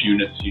which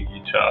units you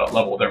need to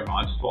level their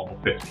mods to level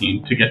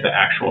 15 to get the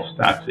actual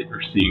stats that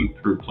you're seeing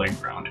through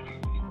Playground.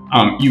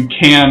 You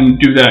can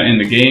do that in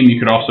the game. You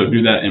could also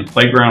do that in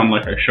Playground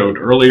like I showed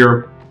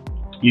earlier.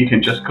 You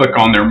can just click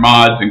on their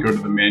mods and go to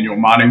the manual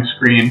modding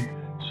screen,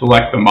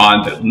 select the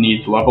mod that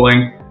needs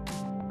leveling,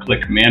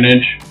 click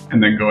manage,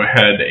 and then go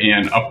ahead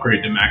and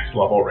upgrade to max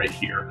level right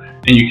here.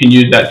 And you can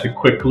use that to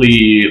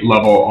quickly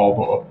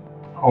level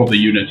all the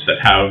units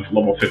that have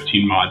level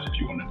 15 mods if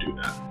you want to do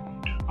that.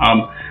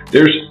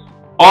 There's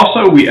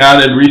also, we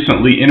added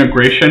recently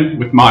integration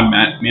with mod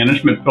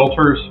management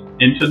filters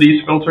into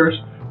these filters,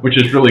 which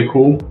is really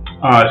cool.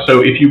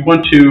 So if you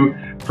want to,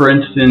 for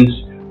instance,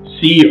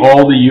 see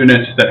all the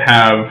units that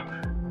have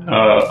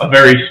a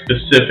very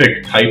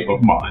specific type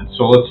of mod.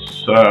 So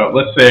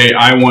let's say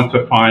I want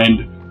to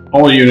find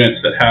all units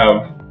that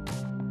have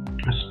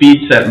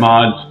speed set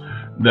mods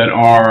that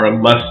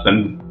are less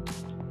than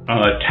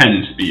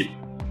 10 speed.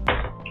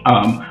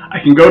 I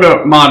can go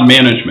to mod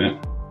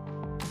management,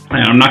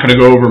 and I'm not going to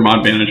go over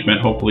mod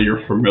management. Hopefully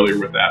you're familiar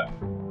with that.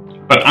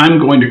 But I'm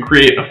going to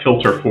create a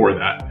filter for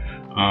that.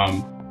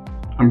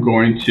 I'm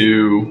going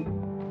to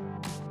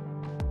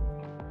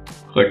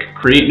click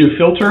create new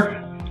filter.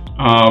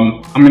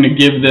 I'm going to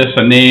give this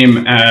a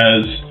name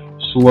as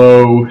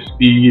slow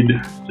speed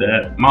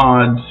set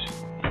mods.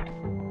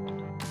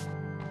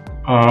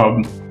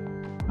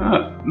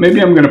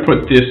 Maybe I'm going to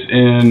put this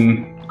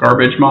in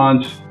garbage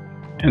mods,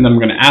 and then I'm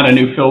going to add a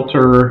new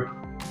filter.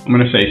 I'm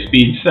going to say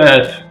speed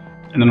set,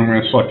 and then I'm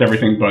going to select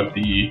everything but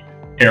the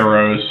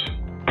arrows.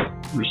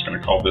 I'm just going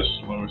to call this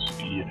slow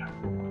speed.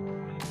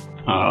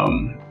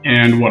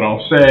 And what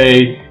I'll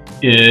say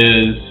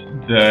is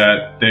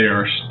that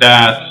their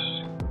stats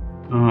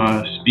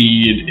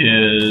speed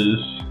is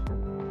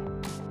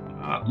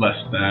less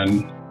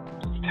than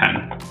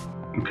 10.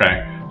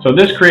 Okay, so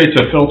this creates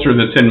a filter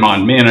that's in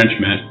mod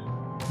management,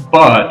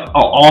 but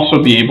I'll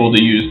also be able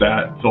to use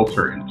that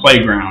filter in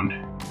Playground.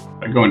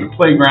 I go into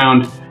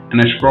Playground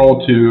and I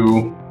scroll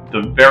to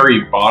the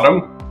very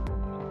bottom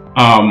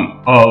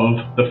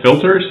of the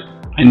filters.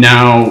 I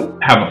now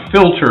have a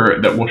filter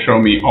that will show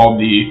me all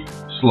the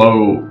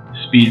slow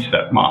speed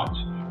set mods.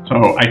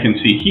 So I can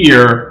see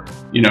here,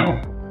 you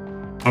know,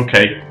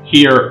 okay,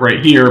 here,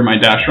 right here, my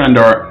Dash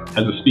Rendar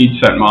has a speed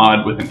set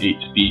mod with an 8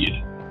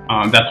 speed.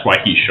 That's why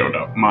he showed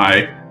up.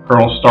 My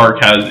Colonel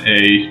Stark has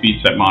a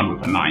speed set mod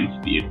with a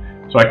 9 speed.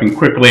 So I can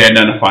quickly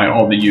identify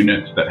all the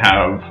units that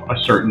have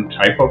a certain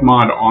type of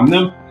mod on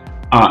them.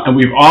 And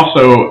we've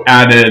also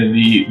added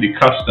the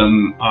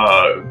custom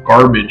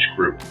garbage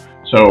group,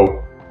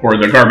 or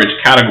the garbage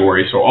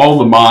category. So all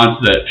the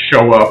mods that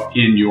show up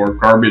in your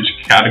garbage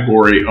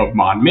category of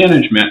mod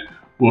management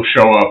will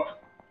show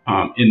up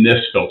in this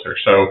filter.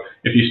 So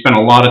if you spend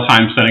a lot of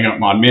time setting up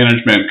mod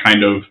management,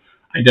 kind of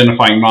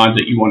identifying mods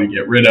that you want to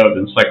get rid of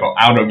and cycle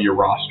out of your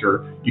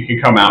roster, you can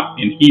come out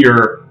in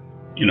here,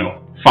 you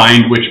know,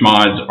 find which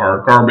mods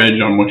are garbage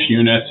on which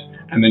units,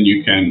 and then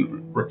you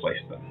can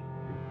replace them.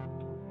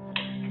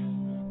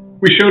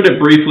 We showed it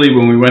briefly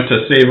when we went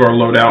to save our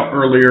loadout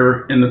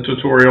earlier in the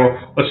tutorial.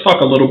 Let's talk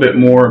a little bit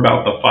more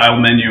about the file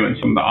menu and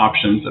some of the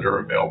options that are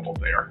available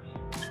there.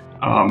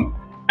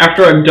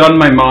 After I've done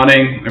my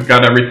modding, I've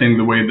got everything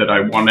the way that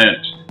I want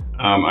it.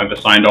 I've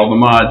assigned all the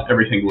mods,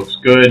 everything looks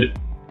good.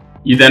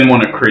 You then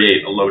want to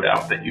create a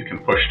loadout that you can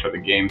push to the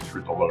game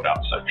through the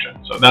loadout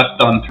section. So that's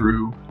done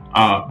through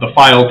the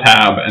File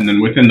tab, and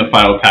then within the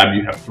File tab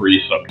you have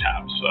 3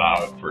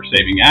 sub-tabs for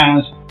saving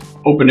as,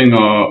 opening a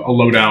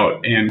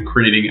loadout, and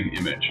creating an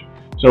image.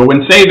 So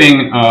when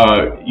saving,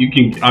 you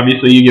give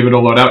it a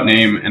loadout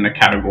name and a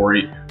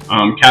category.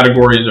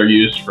 Categories are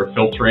used for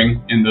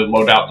filtering in the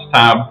Loadouts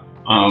tab.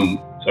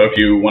 So if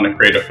you want to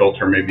create a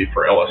filter maybe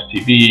for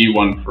LSTV,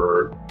 one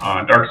for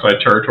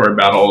Darkside Territory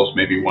battles,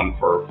 maybe one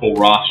for full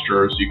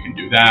rosters, you can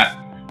do that.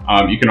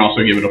 You can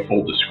also give it a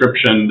full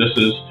description. This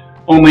is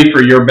only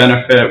for your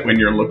benefit when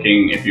you're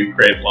looking, if you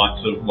create lots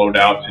of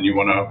loadouts and you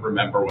want to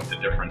remember what the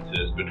difference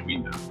is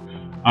between them.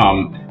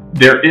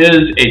 There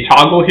is a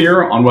toggle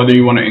here on whether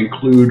you want to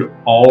include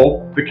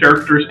all the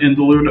characters in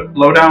the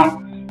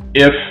loadout.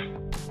 If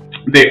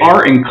they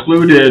are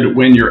included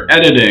when you're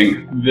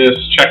editing, this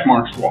check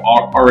marks will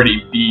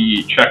already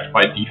be checked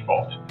by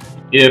default.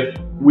 If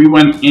we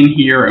went in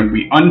here and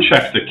we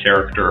unchecked the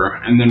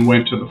character and then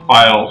went to the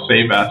File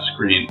Save As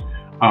screen,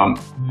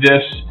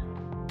 this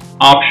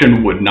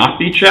option would not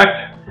be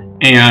checked,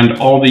 and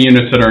all the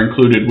units that are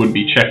included would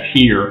be checked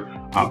here.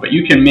 But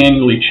you can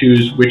manually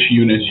choose which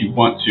units you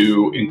want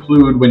to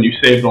include when you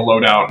save the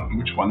loadout and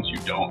which ones you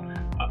don't.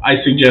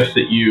 I suggest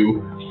that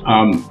you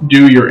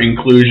do your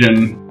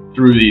inclusion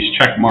through these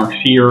check marks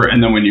here,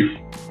 and then when you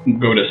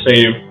go to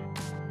save,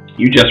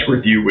 you just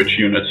review which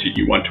units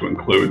you want to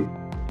include.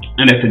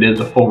 And if it is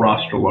a full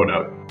roster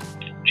loadout,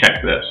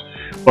 check this.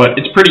 But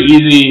it's pretty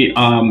easy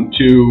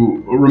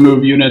to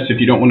remove units if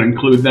you don't want to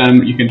include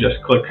them. You can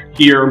just click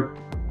here,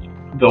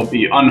 they'll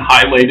be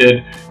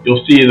unhighlighted.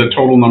 You'll see the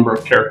total number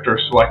of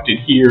characters selected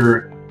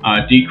here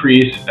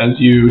decrease as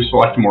you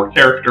select more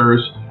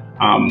characters.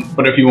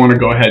 But if you want to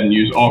go ahead and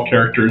use all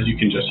characters, you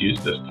can just use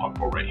this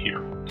toggle right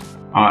here.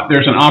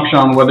 There's an option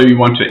on whether you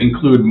want to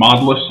include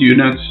modless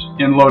units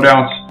in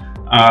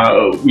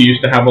loadouts. We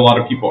used to have a lot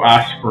of people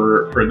ask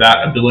for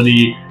that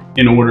ability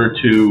in order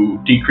to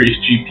decrease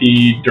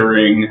GP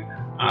during,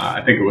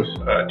 I think it was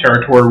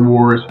territory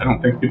wars. I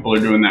don't think people are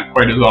doing that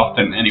quite as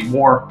often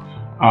anymore.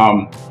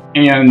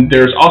 And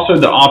there's also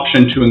the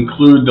option to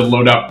include the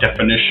loadout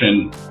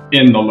definition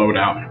in the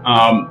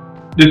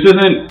loadout. This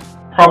isn't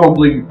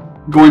probably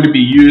going to be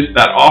used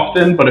that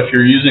often, but if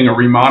you're using a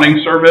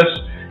remodding service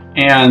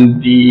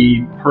and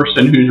the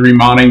person who's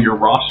remodding your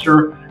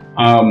roster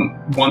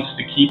wants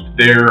to keep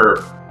their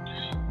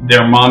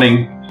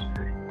modding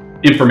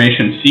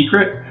information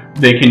secret,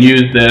 they can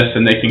use this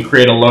and they can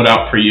create a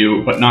loadout for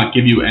you, but not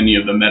give you any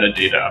of the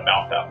metadata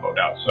about that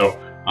loadout. So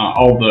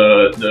all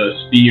the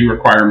speed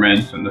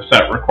requirements and the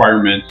set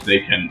requirements, they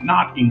can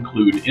not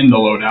include in the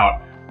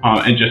loadout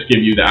and just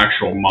give you the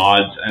actual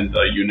mods and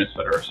the units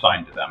that are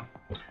assigned to them.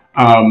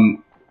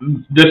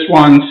 This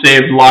one,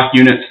 saved lock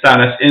unit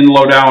status in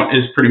loadout,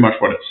 is pretty much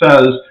what it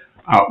says.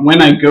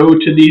 When I go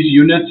to these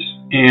units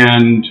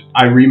and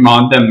I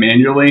remod them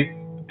manually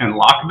and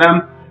lock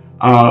them,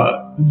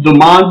 the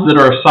mods that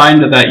are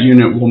assigned to that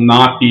unit will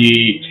not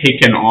be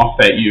taken off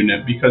that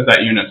unit because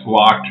that unit's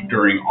locked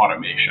during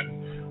automation.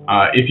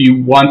 If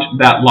you want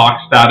that lock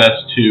status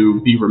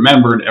to be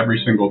remembered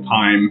every single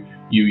time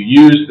you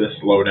use this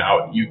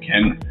loadout, you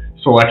can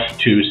select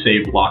to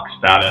save lock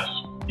status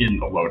in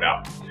the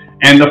loadout.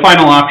 And the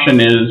final option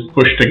is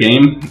push to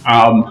game.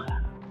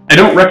 I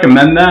don't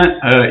recommend that.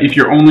 If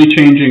you're only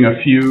changing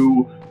a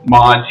few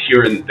mods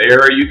here and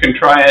there, you can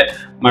try it.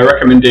 My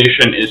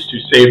recommendation is to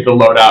save the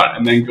loadout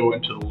and then go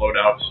into the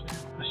loadouts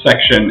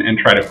section and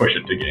try to push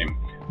it to game.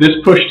 This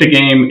push to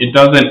game, it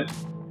doesn't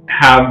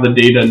have the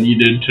data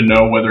needed to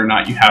know whether or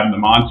not you have the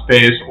mod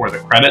space or the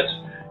credits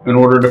in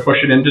order to push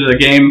it into the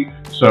game.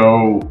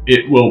 So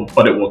it will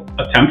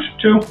attempt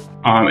to.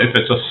 If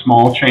it's a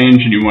small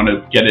change and you want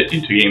to get it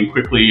into game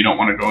quickly, you don't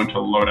want to go into the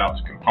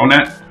loadouts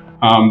component.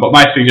 But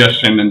my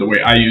suggestion and the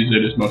way I use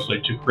it is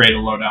mostly to create a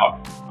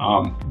loadout,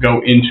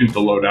 go into the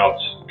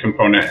loadouts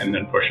component and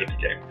then push it to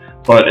game.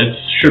 But it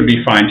should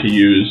be fine to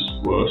use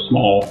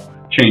small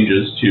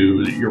changes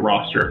to your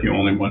roster if you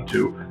only want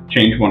to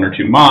change one or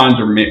two mods,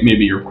 or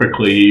maybe you're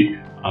quickly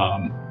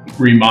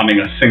remodding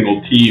a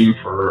single team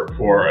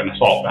for an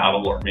assault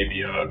battle or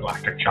maybe a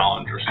galactic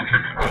challenge or something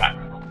like that.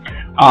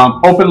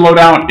 Open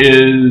loadout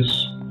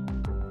is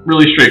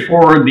really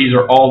straightforward. These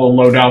are all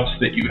the loadouts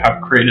that you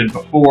have created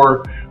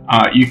before.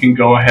 You can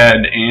go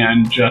ahead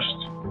and just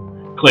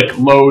click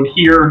load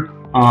here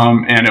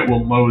and it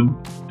will load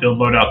the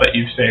loadout that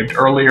you've saved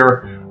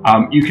earlier.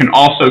 You can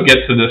also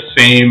get to the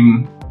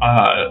same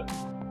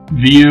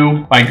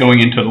view by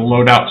going into the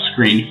loadout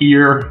screen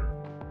here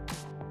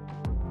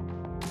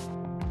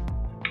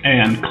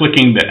and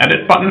clicking the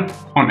edit button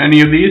on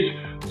any of these.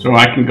 So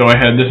I can go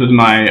ahead, this is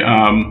my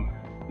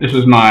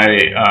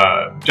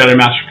Jedi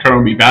Master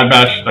Kenobi Bad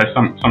Batch that I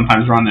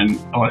sometimes run in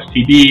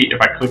LSTD.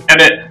 If I click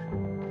edit,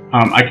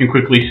 I can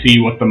quickly see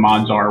what the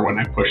mods are when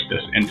I push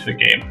this into the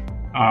game.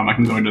 I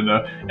can go into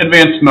the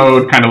advanced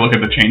mode, kind of look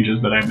at the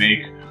changes that I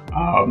make,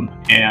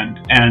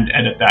 and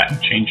edit that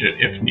and change it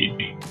if need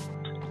be.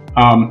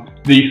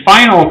 The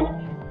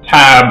final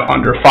tab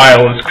under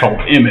file is called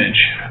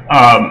image,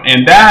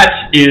 and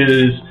that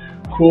is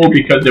cool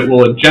because it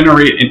will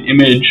generate an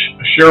image,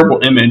 a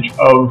shareable image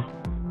of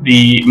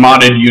the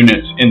modded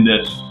units in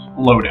this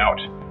loadout.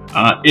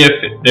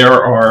 If there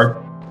are,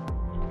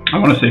 I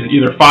want to say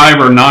either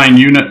 5 or 9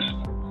 units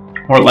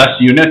or less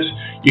units,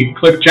 you can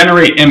click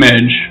generate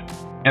image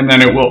and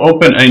then it will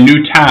open a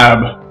new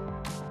tab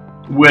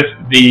with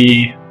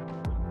the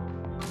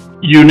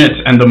units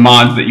and the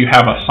mods that you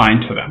have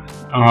assigned to them.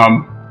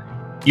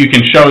 You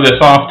can show this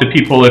off to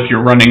people if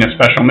you're running a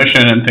special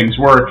mission and things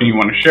work and you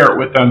want to share it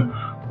with them,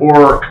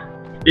 or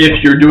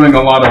if you're doing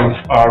a lot of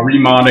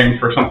remodding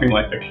for something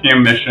like the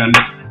cam mission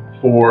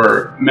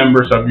for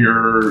members of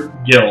your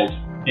guild,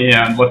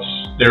 and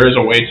there is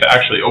a way to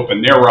actually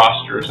open their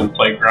rosters in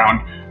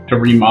Playground to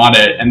remod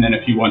it, and then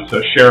if you want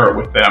to share it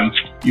with them,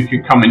 you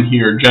could come in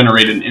here,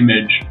 generate an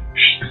image,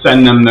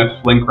 send them this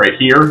link right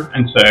here,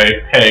 and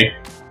say, hey,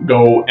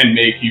 go and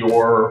make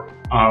your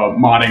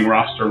modding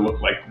roster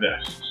look like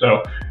this.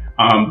 So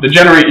the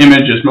generate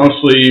image is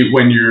mostly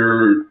when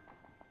you're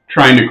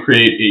trying to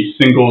create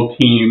a single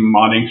team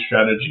modding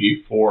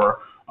strategy for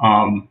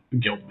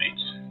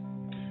guildmates.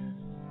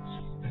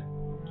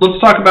 Let's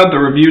talk about the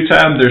review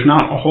tab. There's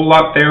not a whole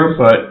lot there,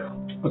 but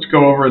let's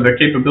go over the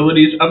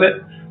capabilities of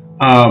it.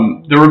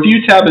 The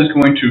review tab is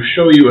going to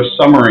show you a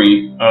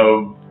summary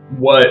of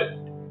what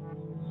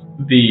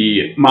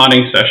the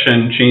modding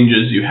session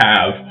changes you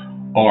have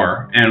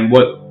are,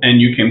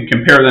 and you can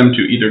compare them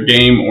to either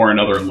game or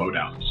another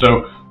loadout.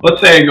 So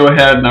let's say I go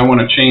ahead and I want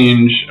to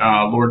change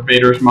Lord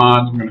Vader's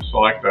mods. I'm going to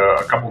select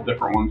a couple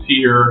different ones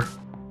here.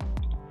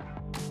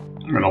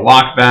 I'm going to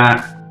lock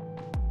that.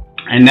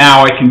 And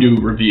now I can do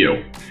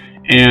review.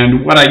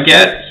 And what I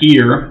get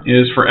here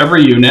is for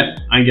every unit,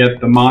 I get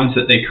the mods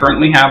that they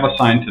currently have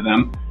assigned to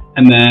them.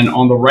 And then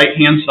on the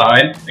right-hand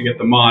side, I get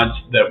the mods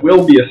that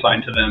will be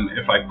assigned to them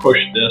if I push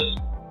this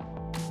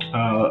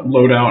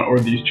loadout or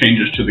these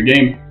changes to the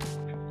game.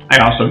 I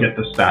also get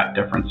the stat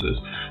differences.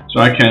 So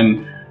I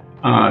can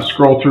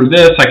scroll through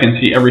this, I can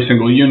see every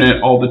single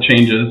unit, all the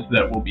changes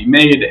that will be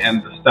made,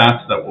 and the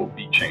stats that will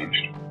be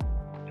changed.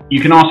 You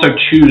can also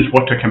choose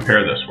what to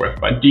compare this with.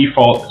 By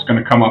default, it's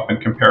going to come up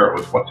and compare it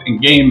with what's in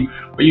game,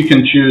 but you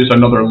can choose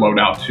another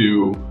loadout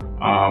to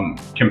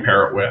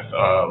compare it with.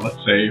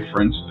 Let's say,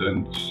 for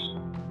instance,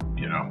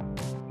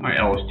 my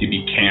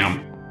LSTB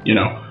cam.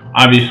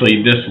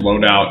 Obviously this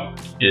loadout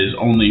is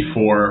only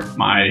for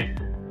my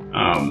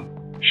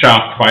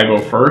Shock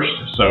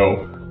 501st,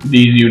 so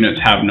these units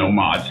have no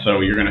mods,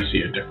 so you're going to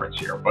see a difference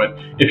here. But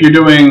if you're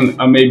doing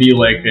maybe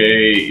like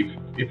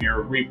if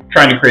you're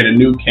trying to create a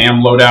new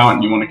cam loadout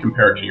and you want to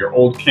compare it to your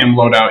old cam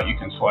loadout, you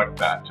can select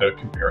that to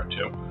compare it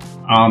to.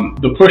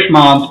 The push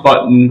mods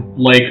button,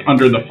 like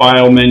under the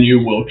file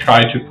menu, will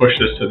try to push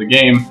this to the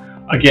game.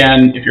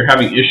 Again, if you're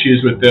having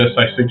issues with this,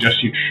 I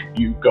suggest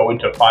you go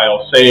into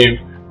File, Save,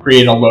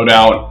 create a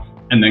loadout,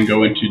 and then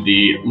go into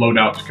the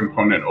Loadouts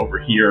component over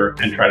here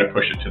and try to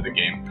push it to the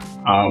game.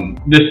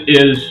 This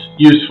is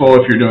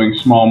useful if you're doing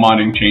small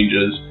modding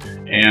changes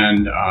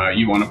and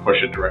you want to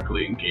push it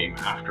directly in game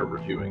after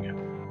reviewing it.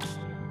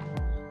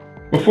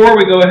 Before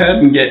we go ahead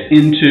and get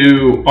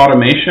into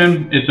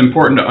automation, it's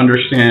important to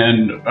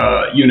understand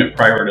unit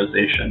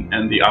prioritization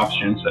and the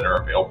options that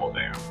are available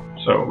there.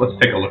 So let's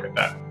take a look at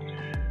that.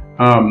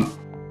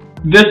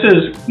 This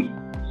is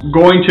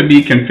going to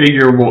be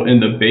configurable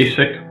in the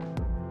basic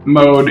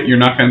mode. You're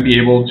not going to be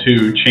able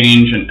to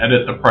change and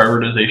edit the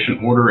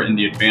prioritization order in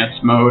the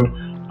advanced mode.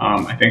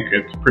 I think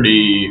it's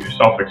pretty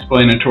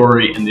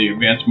self-explanatory. In the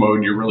advanced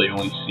mode, you're really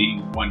only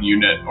seeing one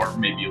unit or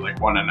maybe like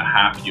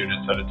 1.5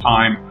 units at a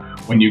time.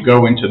 When you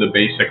go into the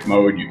basic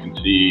mode, you can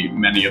see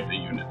many of the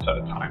units at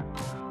a time.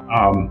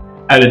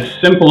 At its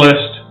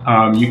simplest,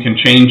 you can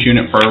change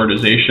unit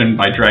prioritization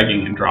by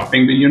dragging and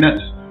dropping the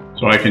units.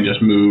 So I can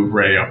just move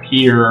Ray up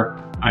here.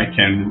 I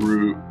can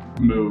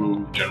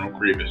move General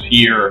Grievous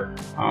here,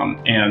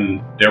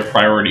 and their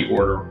priority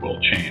order will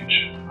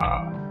change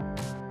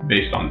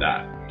based on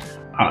that.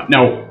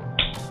 Now,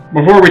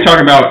 before we talk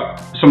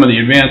about some of the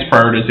advanced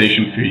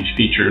prioritization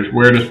features,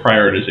 where does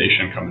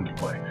prioritization come into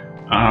play?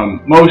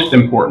 Most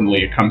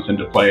importantly, it comes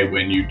into play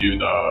when you do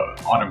the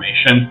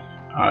automation.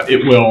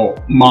 It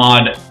will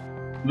mod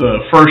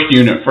the first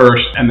unit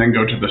first and then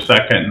go to the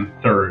second and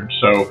third.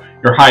 So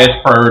your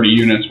highest priority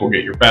units will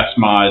get your best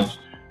mods,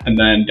 and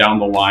then down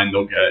the line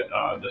they'll get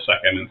the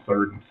second and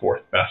third and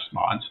fourth best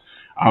mods.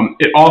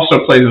 It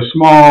also plays a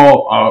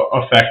small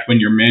effect when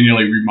you're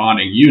manually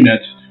remodding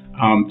units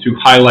to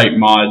highlight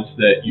mods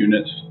that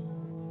units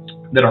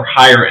that are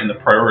higher in the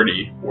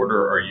priority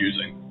order are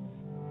using.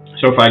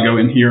 So if I go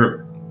in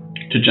here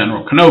to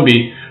General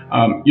Kenobi,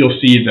 you'll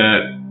see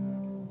that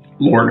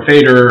Lord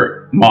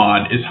Vader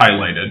mod is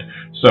highlighted.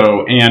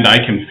 So, and I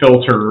can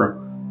filter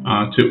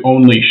to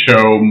only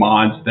show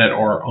mods that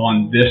are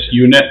on this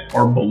unit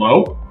or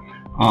below.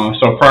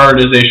 So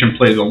prioritization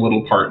plays a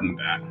little part in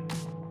that.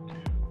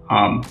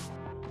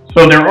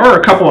 So there are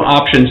a couple of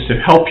options to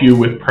help you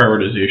with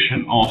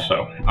prioritization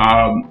also.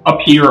 Up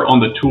here on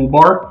the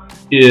toolbar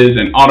is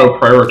an auto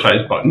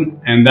prioritize button,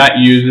 and that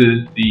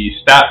uses the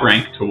stat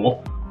rank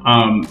tool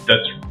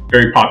that's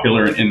very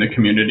popular in the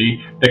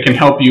community that can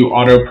help you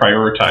auto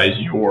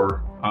prioritize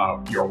your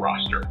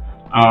roster.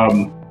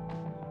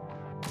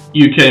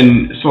 You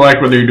can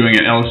select whether you're doing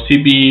an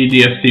LSTB,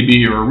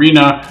 DSTB, or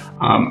Arena.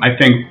 I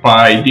think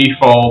by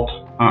default,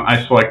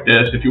 I select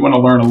this. If you want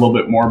to learn a little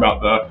bit more about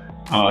the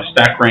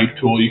stack rank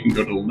tool, you can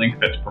go to the link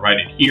that's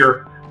provided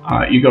here.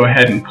 You go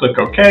ahead and click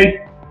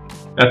OK.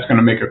 That's going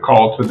to make a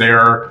call to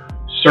their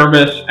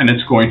service, and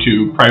it's going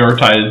to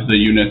prioritize the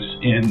units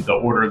in the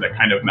order that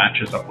kind of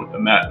matches up with the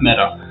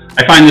meta.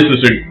 I find this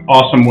is an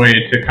awesome way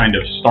to kind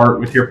of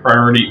start with your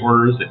priority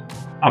orders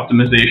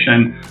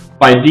optimization.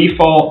 By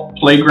default,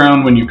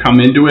 Playground, when you come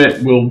into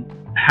it, will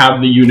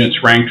have the units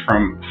ranked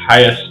from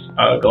highest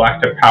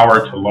galactic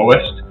power to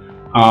lowest.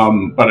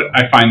 But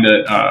I find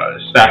that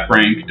stack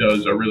rank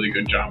does a really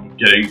good job of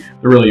getting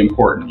the really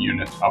important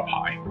units up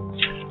high.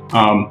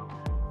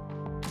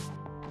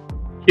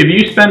 If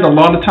you spend a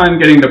lot of time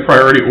getting the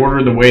priority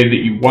order the way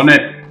that you want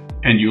it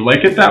and you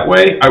like it that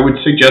way, I would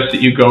suggest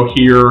that you go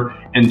here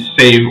and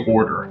save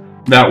order.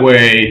 That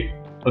way,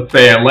 let's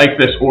say I like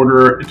this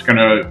order, it's going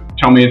to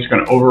tell me it's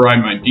going to override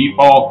my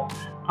default.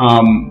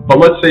 But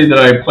let's say that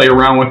I play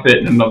around with it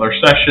in another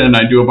session,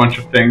 I do a bunch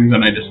of things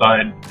and I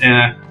decide,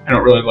 I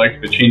don't really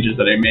like the changes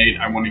that I made.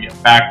 I want to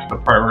get back to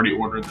the priority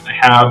order that I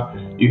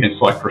have. You can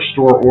select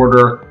restore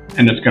order,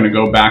 and it's going to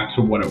go back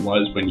to what it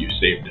was when you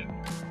saved it.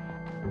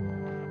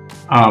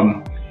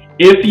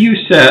 If you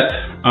set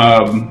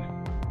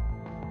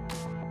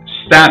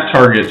stat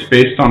targets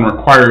based on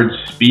required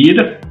speed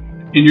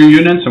in your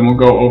units, and we'll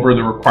go over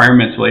the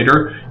requirements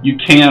later, you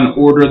can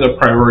order the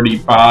priority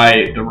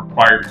by the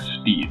required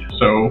speed.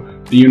 So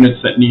the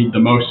units that need the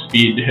most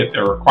speed to hit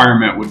their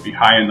requirement would be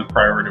high in the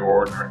priority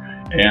order,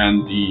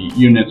 and the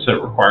units that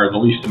require the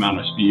least amount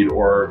of speed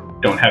or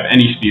don't have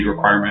any speed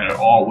requirement at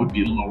all would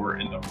be lower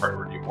in the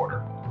priority order.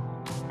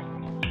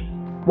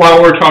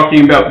 While we're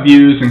talking about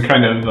views and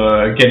kind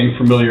of getting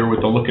familiar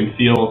with the look and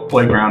feel of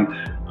Playground,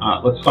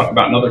 let's talk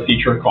about another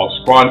feature called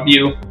Squad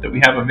View that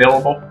we have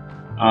available.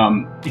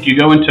 If you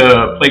go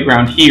into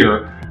Playground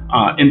here,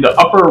 in the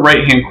upper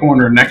right-hand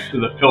corner next to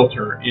the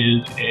filter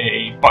is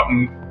a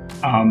button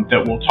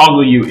that will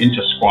toggle you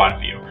into Squad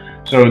View.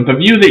 So the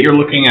view that you're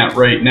looking at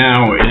right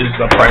now is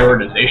the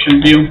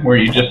prioritization view, where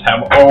you just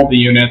have all the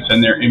units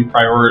and they're in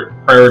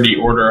priority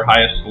order,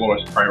 highest to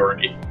lowest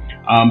priority.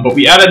 But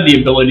we added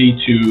the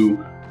ability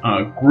to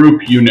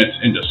group units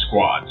into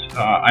squads.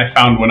 I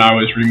found when I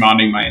was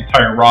remodding my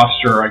entire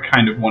roster, I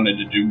kind of wanted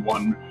to do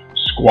one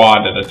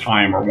squad at a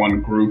time, or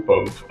one group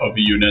of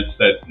units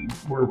that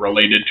were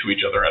related to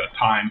each other at a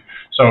time.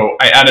 So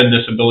I added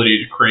this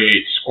ability to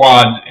create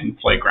squads in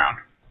Playground.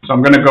 So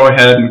I'm going to go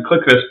ahead and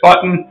click this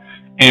button,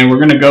 and we're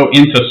going to go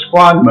into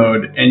squad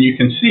mode, and you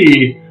can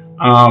see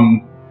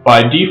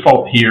by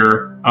default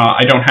here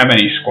I don't have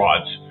any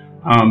squads.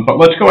 But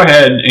let's go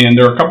ahead, and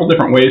there are a couple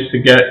different ways to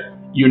get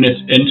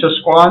units into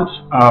squads.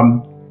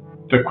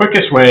 The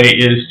quickest way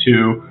is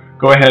to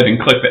go ahead and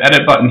click the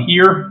edit button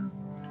here,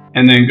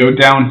 and then go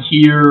down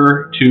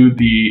here to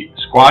the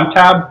squad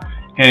tab,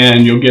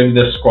 and you'll give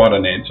this squad a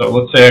name. So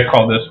let's say I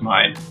call this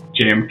my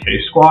JMK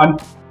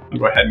squad. I'll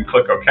go ahead and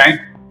click OK.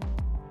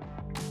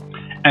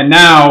 And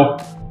now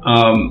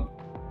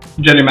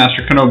Jedi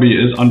Master Kenobi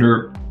is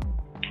under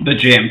the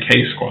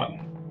JMK squad.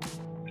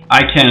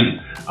 I can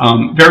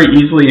very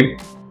easily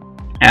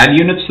add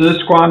units to this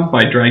squad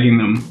by dragging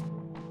them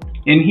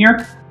in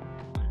here.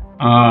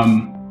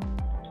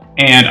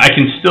 And I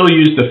can still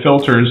use the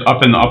filters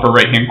up in the upper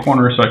right hand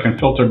corner, so I can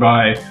filter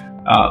by,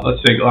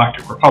 let's say,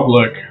 Galactic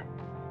Republic.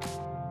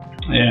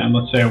 And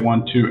let's say I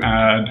want to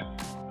add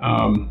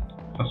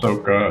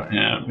Ahsoka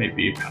and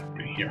maybe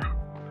Padme here.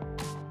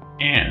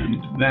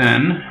 And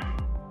then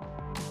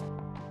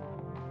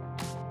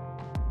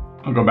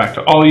I'll go back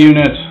to all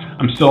units.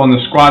 I'm still in the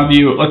squad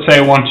view. Let's say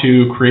I want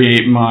to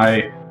create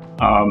my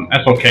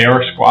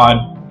SLKR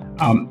squad.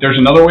 There's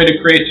another way to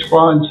create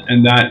squads,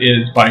 and that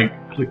is by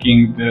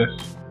clicking this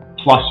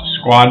plus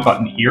squad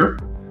button here.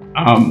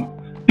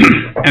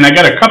 And I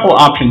got a couple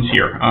options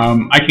here.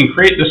 I can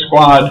create the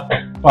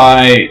squad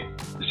by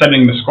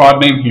setting the squad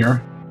name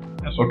here,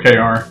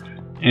 SLKR,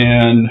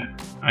 and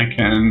I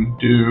can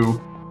do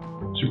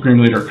Supreme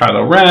Leader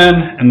Kylo Ren,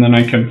 and then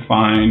I can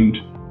find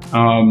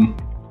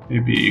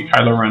maybe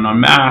Kylo Ren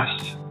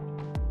Unmasked.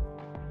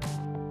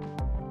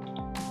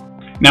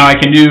 Now I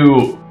can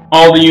do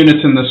all the units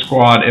in the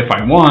squad if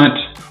I want,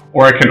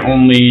 or I can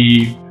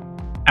only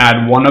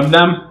add one of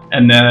them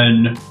and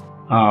then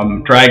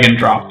drag and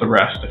drop the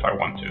rest if I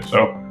want to.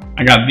 So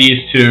I got these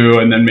two,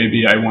 and then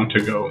maybe I want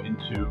to go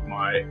into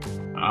my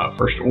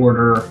first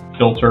order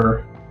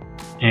filter,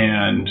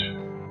 and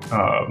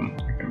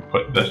I can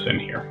put this in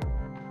here.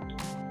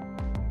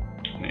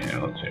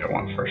 And let's say I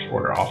want first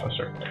order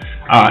officer.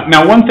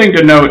 Now one thing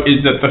to note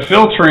is that the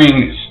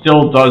filtering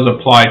still does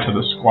apply to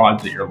the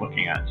squads that you're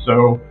looking at.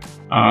 So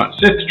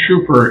Sith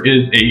Trooper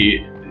is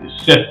a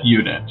Sith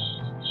unit.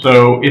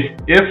 So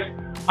if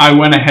I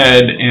went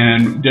ahead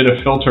and did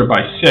a filter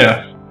by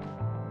Sith,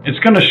 it's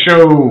going to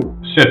show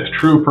Sith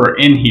Trooper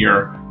in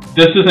here.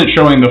 This isn't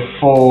showing the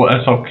full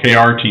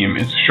SLKR team.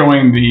 It's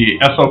showing the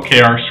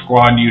SLKR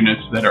squad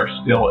units that are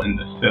still in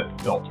the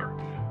Sith filter.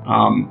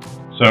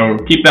 So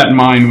keep that in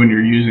mind when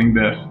you're using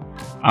this.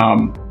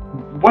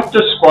 What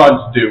does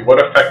squads do?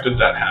 What effect does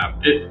that have?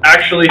 It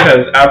actually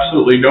has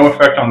absolutely no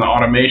effect on the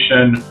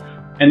automation,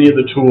 any of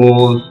the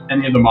tools,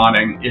 any of the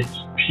modding. It's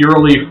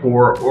purely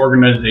for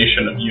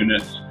organization of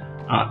units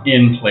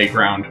in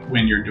Playground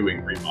when you're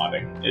doing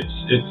remodding.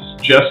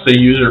 It's just a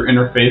user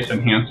interface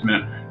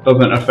enhancement.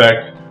 Doesn't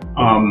affect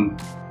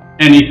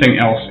anything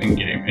else in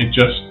game.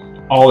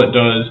 All it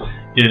does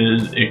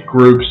is it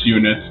groups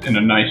units in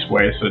a nice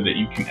way so that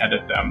you can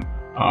edit them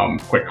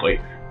quickly.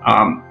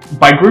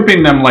 By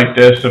grouping them like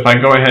this, if I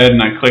go ahead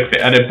and I click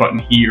the edit button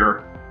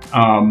here,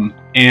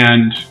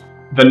 and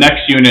the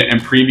next unit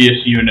and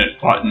previous unit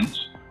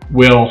buttons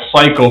will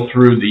cycle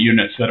through the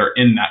units that are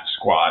in that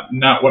squad.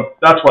 And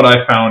that's what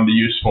I found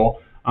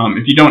useful.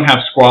 If you don't have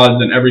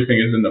squads and everything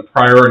is in the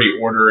priority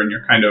order and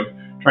you're kind of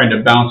trying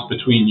to bounce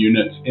between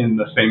units in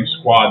the same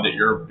squad that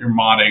you're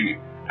modding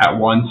at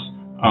once,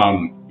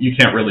 you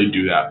can't really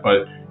do that.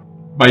 But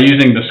by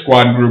using the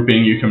squad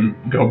grouping, you can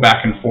go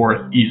back and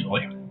forth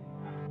easily.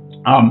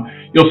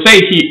 You'll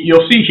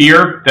see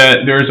here that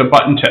there's a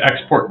button to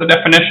export the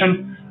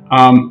definition.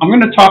 I'm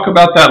going to talk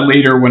about that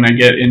later when I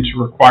get into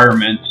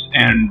requirements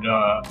and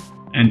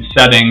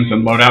settings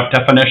and loadout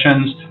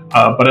definitions,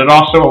 but it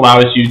also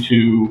allows you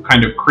to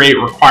kind of create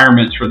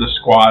requirements for the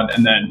squad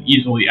and then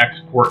easily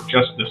export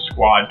just the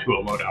squad to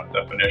a loadout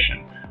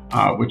definition,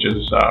 which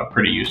is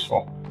pretty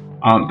useful.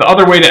 The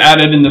other way to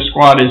add it in the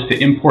squad is to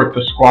import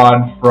the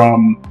squad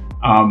from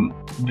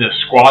the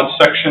squad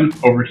section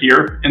over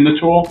here in the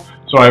tool.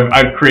 So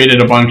I've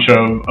created a bunch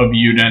of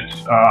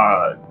units.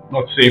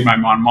 Let's say my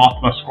Mon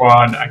Mothma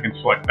squad. I can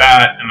select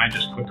that and I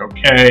just click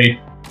OK.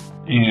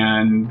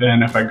 And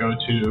then if I go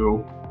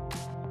to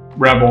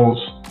Rebels,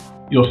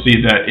 you'll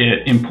see that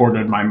it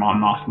imported my Mon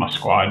Mothma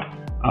squad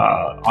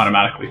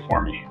automatically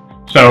for me.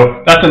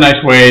 So that's a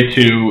nice way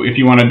to, if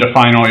you want to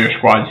define all your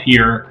squads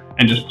here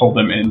and just pull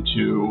them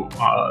into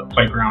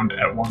Playground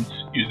at once,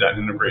 use that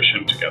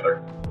integration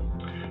together.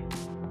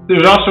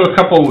 There's also a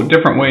couple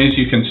different ways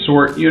you can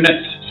sort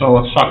units, so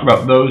let's talk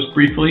about those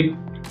briefly.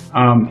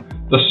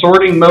 The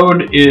sorting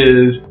mode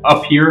is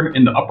up here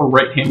in the upper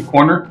right-hand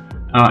corner.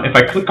 If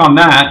I click on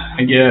that,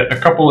 I get a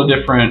couple of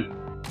different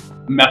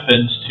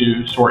methods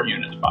to sort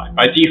units by.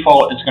 By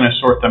default, it's going to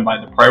sort them by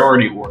the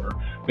priority order,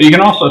 but you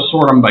can also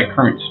sort them by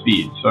current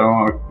speed. So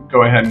I'll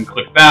go ahead and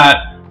click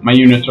that. My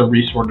units are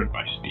resorted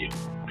by speed.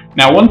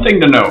 Now, one thing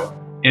to note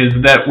is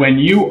that when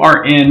you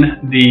are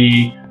in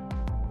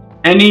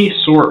any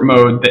sort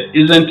mode that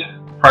isn't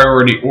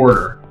priority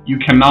order, you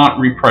cannot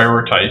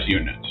reprioritize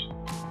units.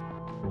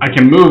 I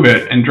can move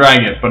it and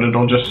drag it, but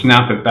it'll just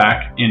snap it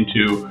back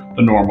into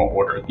the normal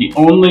order. The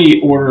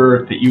only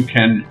order that you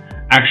can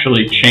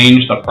actually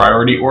change the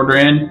priority order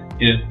in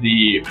is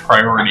the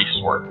priority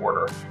sort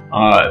order.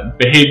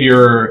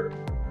 Behavior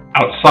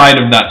outside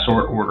of that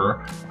sort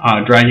order,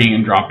 dragging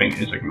and dropping,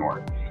 is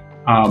ignored.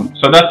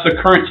 So that's the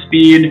current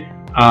speed.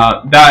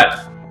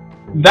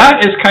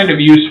 That is kind of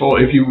useful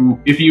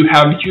if you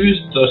have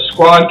used the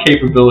squad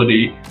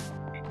capability.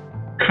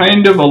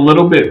 Kind of a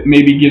little bit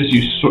maybe gives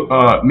you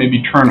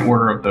maybe turn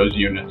order of those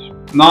units.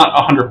 Not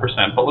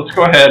 100%, but let's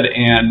go ahead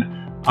and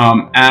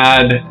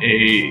add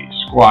a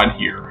squad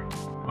here.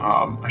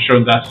 I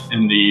showed that's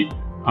in the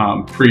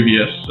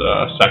previous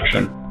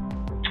section.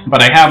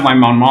 But I have my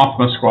Mon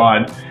Mothma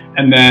squad,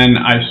 and then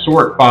I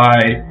sort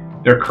by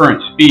their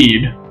current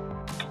speed,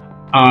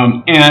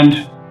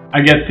 and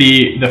I get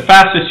the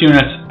fastest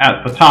units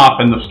at the top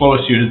and the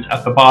slowest units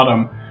at the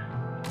bottom.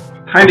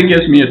 Kind of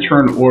gives me a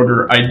turn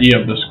order idea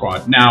of the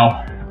squad.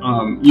 Now,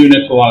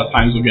 units a lot of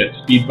times will get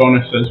speed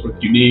bonuses with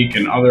unique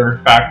and other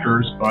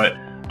factors, but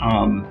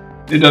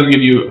it does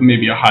give you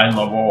maybe a high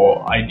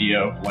level idea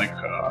of like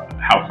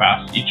how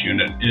fast each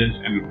unit is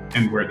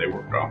and where they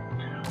will go.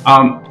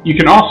 You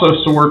can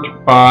also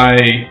sort by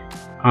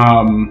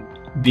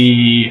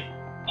the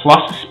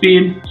plus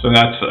speed, so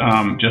that's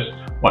just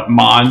what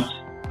mods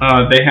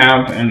they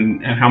have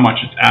and how much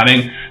it's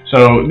adding.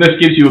 So this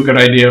gives you a good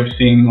idea of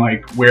seeing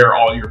like where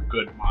all your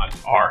good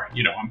mods are.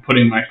 You know, I'm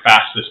putting my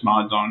fastest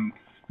mods on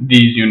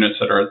these units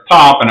that are at the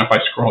top, and if I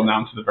scroll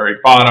down to the very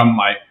bottom,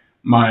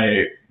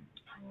 my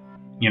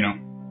you know,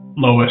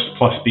 lowest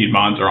plus speed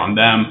mods are on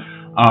them.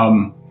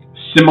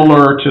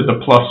 Similar to the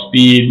plus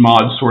speed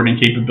mod sorting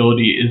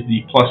capability is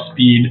the plus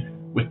speed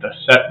with the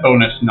set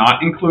bonus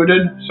not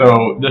included.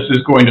 So this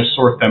is going to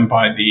sort them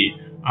by the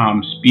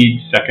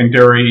speed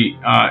secondary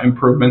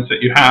improvements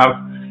that you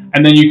have.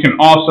 And then you can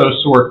also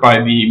sort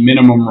by the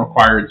minimum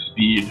required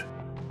speed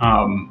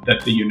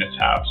that the units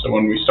have. So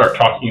when we start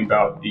talking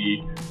about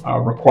the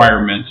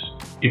requirements,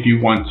 if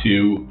you want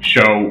to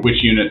show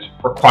which units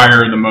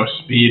require the most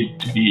speed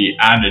to be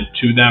added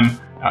to them,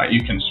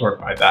 you can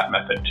sort by that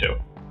method too.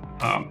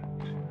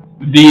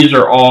 These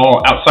are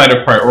all outside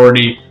of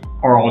priority,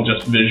 are all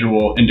just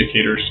visual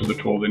indicators to the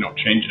tool. They don't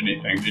change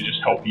anything. They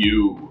just help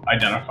you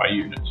identify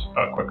units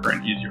quicker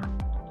and easier.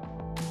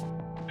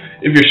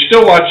 If you're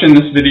still watching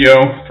this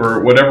video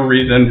for whatever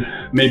reason,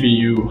 maybe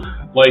you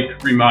like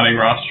remodding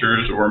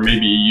rosters, or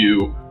maybe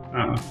you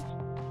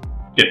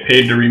get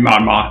paid to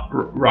remod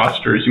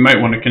rosters, you might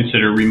want to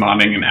consider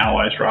remodding an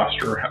allies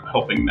roster,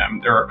 helping them.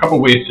 There are a couple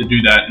ways to do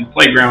that in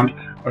Playground.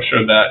 I'll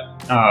show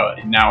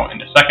that now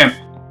in a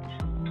second.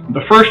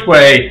 The first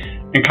way,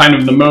 and kind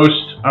of the most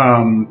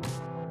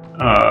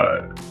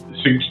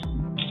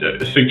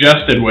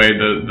suggested way,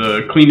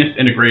 the cleanest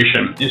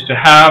integration, is to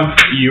have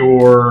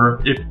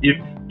if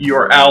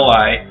your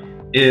ally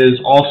is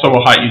also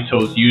a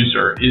HotUtils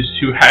user, is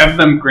to have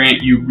them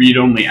grant you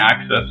read-only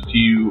access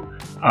to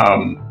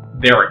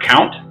their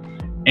account,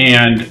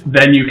 and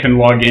then you can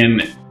log in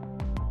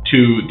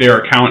to their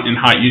account in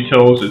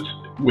HotUtils. It's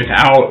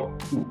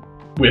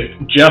with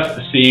just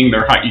seeing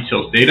their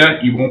HotUtils data,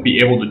 you won't be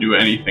able to do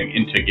anything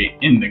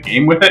in the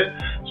game with it.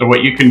 So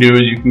what you can do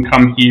is you can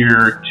come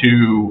here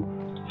to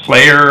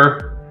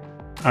player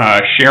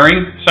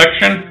sharing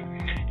section,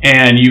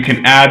 and you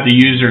can add the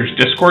user's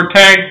Discord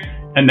tag,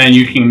 and then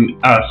you can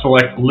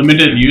select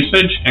limited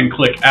usage and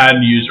click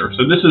add user.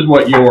 So this is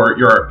what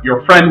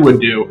your friend would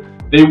do.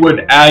 They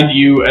would add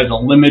you as a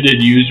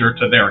limited user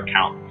to their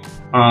account.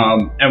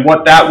 And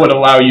what that would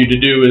allow you to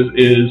do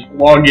is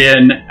log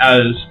in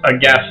as a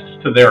guest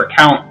to their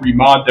account,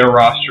 remod their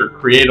roster,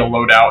 create a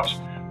loadout.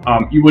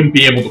 You wouldn't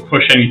be able to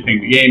push anything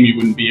to game, you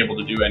wouldn't be able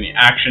to do any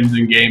actions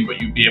in game,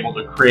 but you'd be able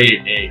to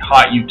create a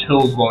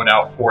HotUtils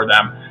loadout for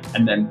them,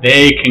 and then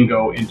they can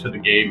go into the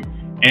game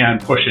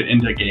and push it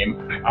into game.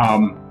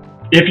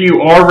 If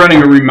you are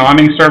running a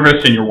remodding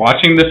service and you're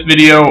watching this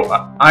video,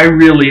 I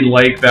really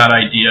like that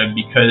idea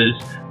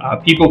because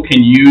people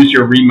can use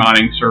your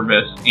remodding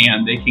service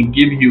and they can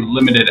give you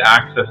limited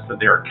access to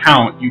their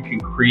account. You can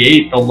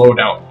create the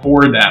loadout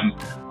for them,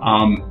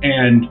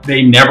 and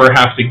they never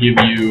have to give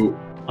you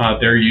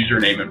their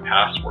username and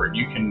password.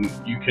 You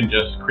can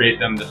just create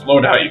them this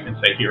loadout. You can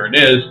say, here it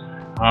is,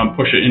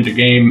 push it into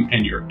game,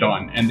 and you're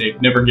done. And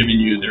they've never given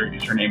you their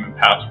username and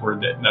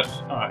password.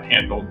 That's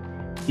handled,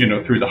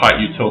 through the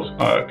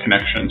HotUtils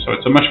connection. So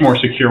it's a much more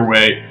secure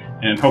way,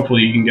 and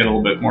hopefully you can get a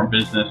little bit more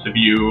business if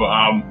you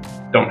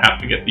don't have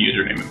to get the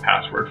username and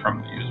password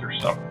from the user.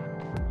 So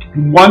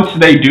once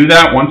they do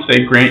that, once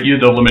they grant you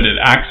the limited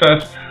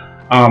access,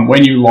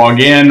 when you log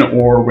in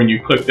or when you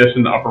click this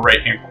in the upper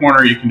right hand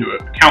corner, you can do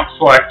an account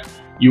select.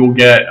 You will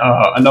get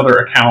another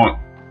account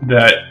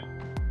that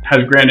has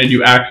granted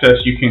you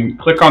access. You can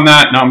click on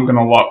that. Now I'm going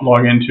to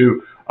log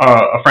into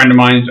a friend of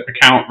mine's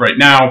account right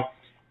now,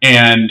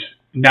 and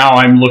now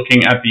I'm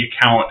looking at the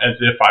account as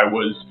if I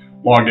was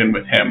logged in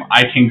with him.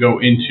 I can go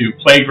into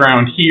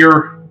Playground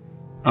here,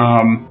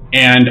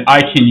 and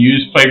I can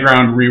use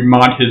Playground,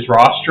 remod his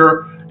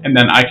roster, and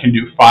then I can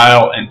do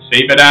File and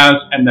save it as,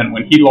 and then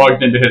when he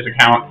logs into his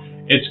account,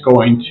 it's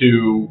going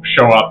to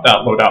show up,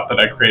 that loadout that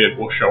I created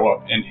will show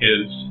up in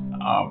his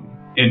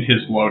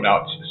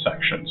loadouts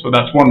section. So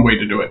that's one way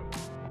to do it.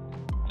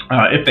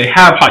 If they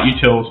have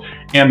HotUtils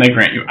and they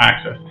grant you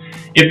access.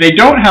 If they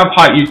don't have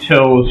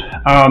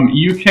HotUtils,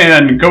 you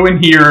can go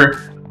in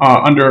here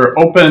under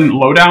Open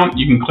Loadout.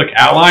 You can click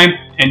Ally,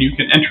 and you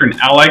can enter an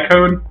ally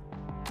code,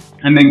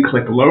 and then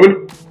click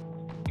Load,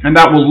 and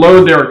that will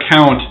load their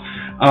account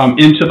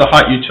into the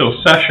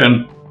HotUtils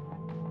session,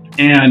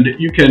 and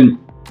you can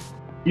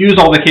use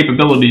all the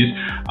capabilities.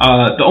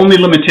 The only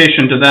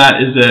limitation to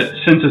that is that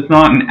since it's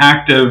not an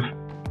active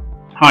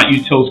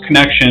HotUtils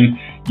connection,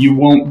 you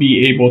won't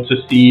be able to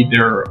see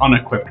their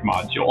unequipped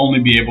mods. You'll only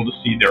be able to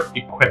see their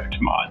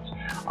equipped mods.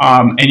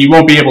 And you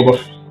won't be able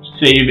to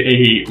save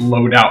a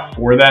loadout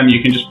for them.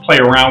 You can just play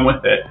around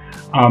with it.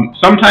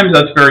 Sometimes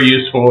that's very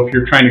useful if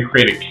you're trying to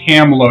create a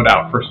cam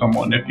loadout for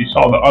someone. If you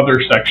saw the other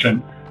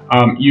section,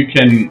 you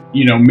can,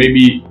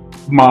 maybe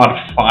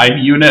mod 5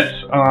 units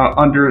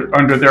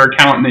under their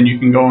account, and then you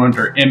can go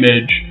under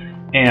Image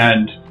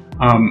and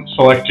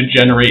select to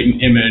generate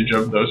an image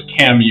of those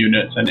cam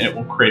units, and it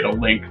will create a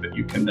link that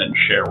you can then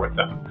share with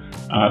them.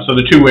 So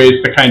the two ways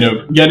to kind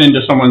of get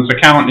into someone's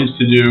account is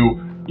to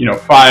do,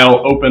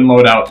 File, Open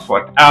Loadout,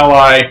 select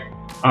Ally,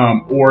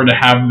 or to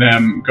have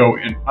them go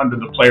in under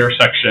the player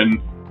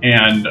section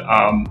and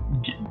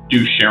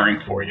do sharing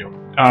for you.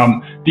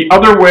 The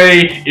other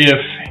way,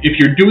 if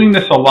you're doing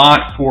this a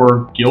lot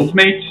for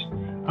guildmates,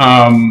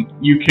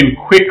 you can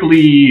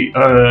quickly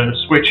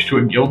switch to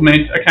a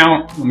guildmates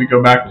account. Let me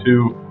go back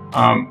to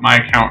my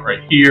account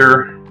right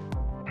here.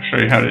 I'll show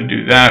you how to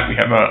do that. We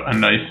have a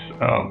nice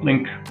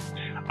link.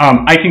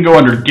 I can go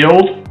under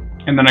Guild,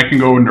 and then I can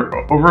go under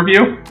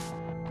Overview,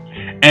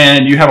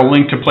 and you have a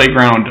link to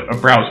Playground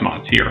Browse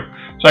Mods here.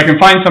 So I can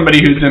find somebody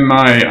who's in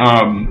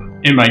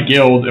my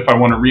guild if I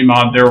want to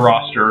remod their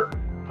roster.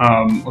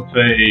 Let's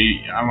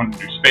say I want to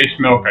do Space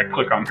Milk. I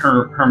click on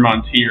her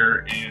mods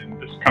here, and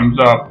this comes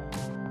up.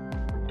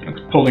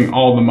 It's pulling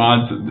all the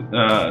mods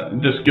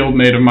this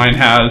guildmate of mine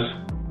has,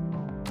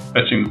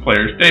 fetching the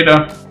player's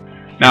data.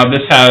 Now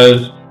this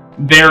has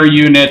their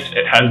units,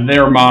 it has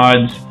their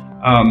mods.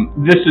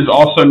 This is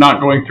also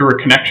not going through a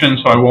connection,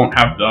 so I won't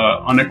have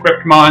the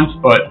unequipped mods,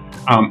 but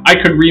I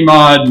could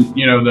remod,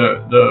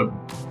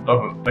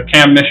 the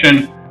cam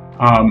mission,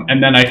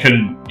 and then I could,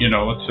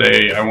 let's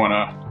say I want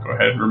to go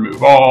ahead and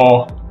remove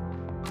all.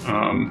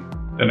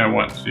 Then I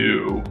want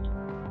to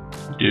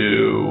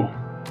do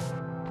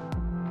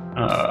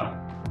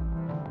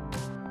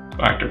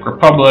Galactic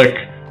Republic.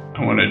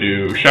 I want to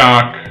do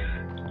Shock,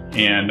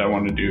 and I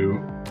want to do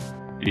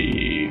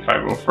the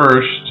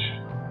 501st.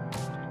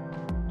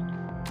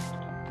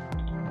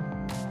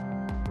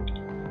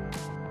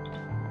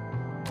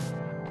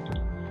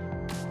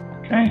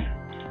 Okay,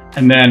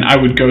 and then I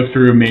would go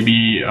through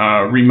maybe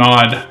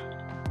remod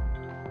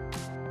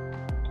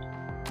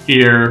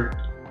here,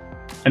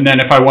 and then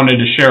if I wanted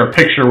to share a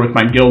picture with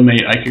my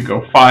guildmate, I could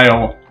go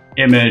File,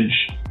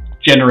 Image,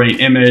 Generate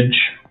Image,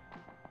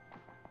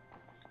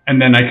 and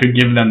then I could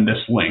give them this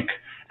link.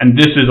 And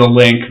this is a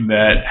link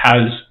that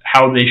has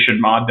how they should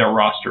mod their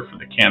roster for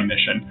the cam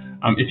mission.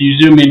 If you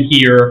zoom in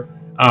here,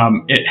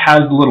 it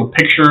has little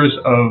pictures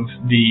of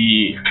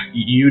the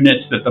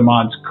units that the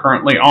mod's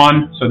currently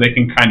on, so they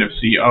can kind of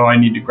see, oh, I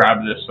need to grab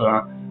this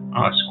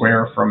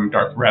square from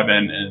Darth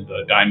Revan and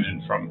the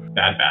diamond from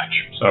Bad Batch.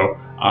 So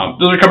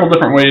those are a couple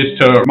different ways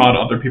to mod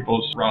other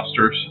people's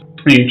rosters.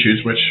 You can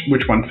choose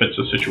which one fits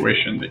the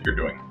situation that you're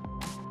doing.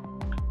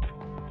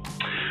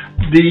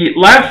 The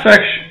last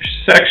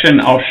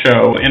section I'll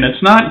show, and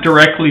it's not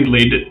directly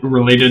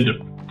related to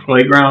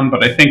Playground,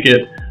 but I think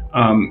it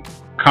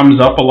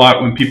comes up a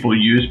lot when people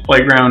use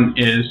Playground,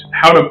 is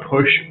how to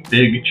push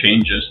big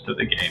changes to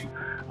the game.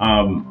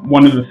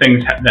 One of the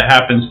things that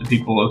happens to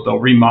people is they'll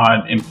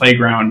remod in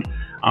Playground,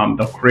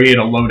 they'll create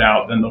a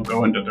loadout, then they'll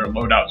go into their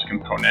loadouts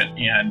component,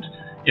 and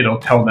it'll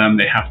tell them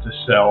they have to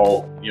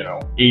sell,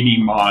 80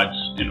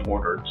 mods in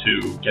order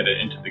to get it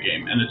into the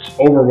game. And it's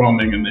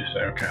overwhelming, and they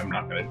say, okay, I'm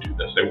not going to do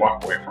this. They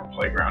walk away from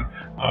Playground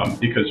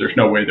because there's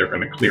no way they're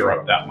going to clear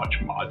up that much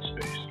mod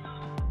space.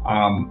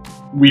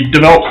 We've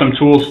developed some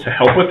tools to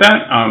help with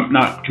that,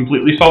 not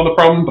completely solve the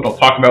problem, but I'll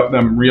talk about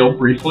them real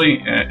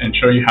briefly and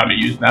show you how to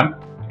use them.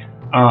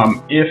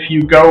 If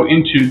you go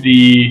into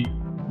the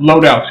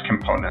Loadouts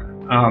component,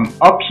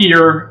 up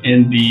here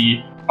in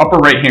the upper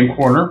right-hand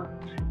corner,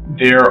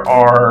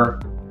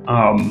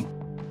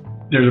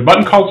 there's a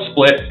button called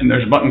Split and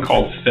there's a button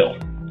called Fill.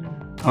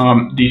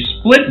 The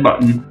Split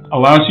button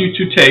allows you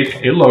to take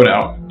a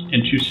loadout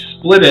and to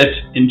split it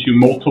into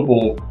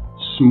multiple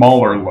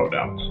smaller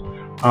loadouts.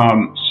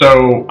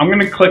 So I'm going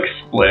to click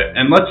Split,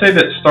 and let's say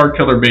that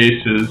Starkiller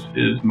Base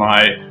is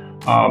my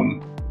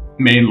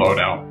main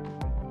loadout.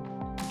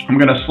 I'm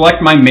going to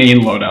select my main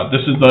loadout.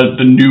 This is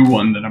the new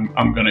one that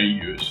I'm going to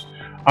use.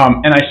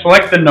 And I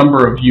select the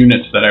number of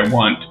units that I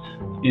want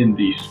in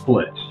the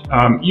splits.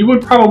 You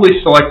would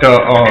probably select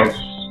a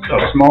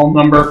small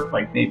number,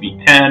 like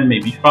maybe 10,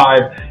 maybe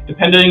 5,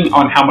 depending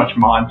on how much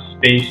mod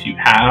space you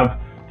have.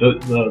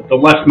 The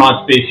less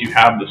mod space you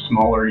have, the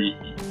smaller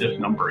this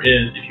number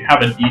is. If you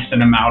have a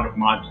decent amount of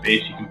mod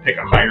space, you can pick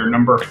a higher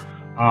number.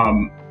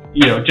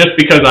 Just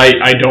because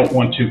I don't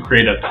want to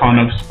create a ton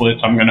of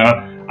splits, I'm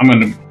gonna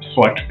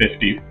select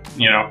 50.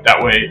 That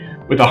way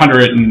with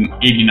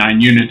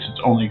 189 units,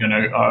 it's only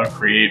gonna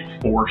create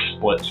 4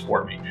 splits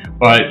for me.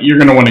 But you're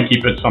gonna want to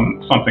keep it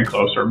something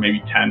closer,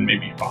 maybe 10,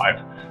 maybe 5.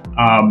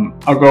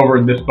 I'll go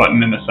over this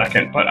button in a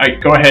second, but I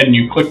go ahead and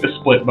you click the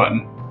Split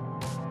button,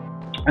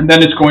 and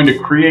then it's going to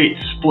create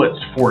splits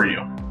for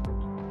you.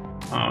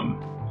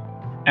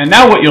 And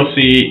now what you'll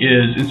see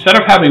is, instead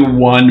of having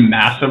one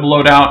massive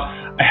loadout,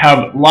 I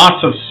have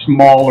lots of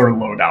smaller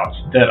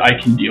loadouts that I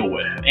can deal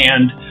with.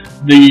 And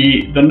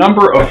the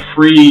number of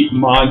free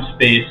mod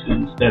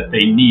spaces that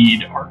they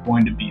need are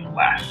going to be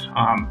less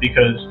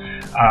because,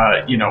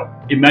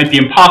 it might be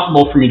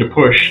impossible for me to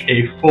push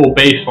a full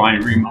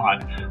baseline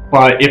remod.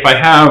 But if I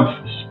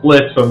have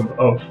splits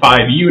of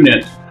 5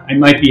 units, I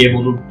might be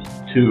able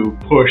to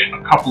push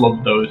a couple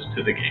of those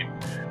to the game.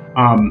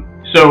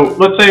 So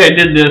let's say I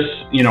did this,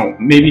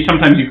 maybe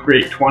sometimes you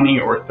create 20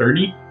 or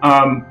 30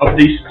 of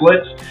these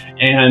splits,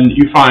 and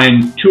you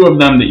find 2 of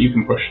them that you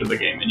can push to the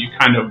game, and you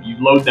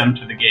load them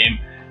to the game,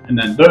 and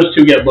then those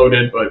 2 get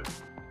loaded, but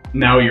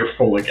now you're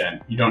full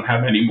again. You don't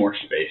have any more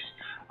space.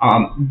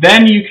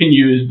 Then you can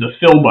use the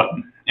Fill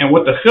button. And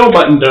what the Fill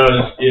button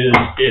does is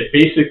it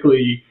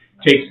basically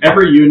takes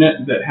every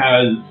unit that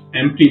has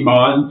empty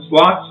mod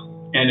slots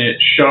and it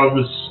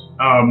shoves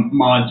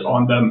mods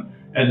on them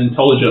as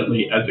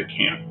intelligently as it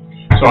can.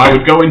 So I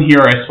would go in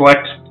here, I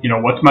select,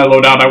 what's my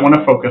loadout I want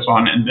to focus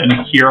on, and then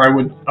here I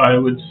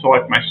would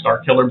select my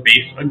Starkiller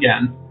Base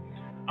again,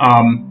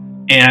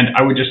 and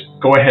I would just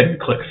go ahead and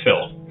click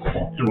Fill.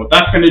 And what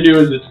that's going to do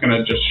is it's going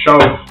to just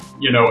shove,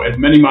 as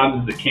many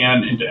mods as it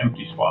can into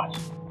empty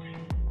slots.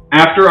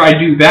 After I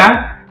do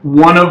that,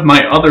 one of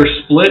my other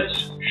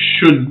splits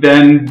should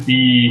then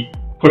be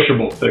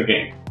pushable to the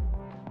game,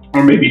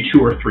 or maybe 2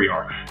 or 3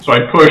 are. So I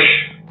push,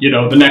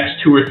 the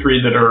next 2 or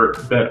 3 that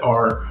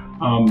are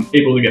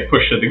able to get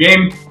pushed to the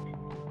game.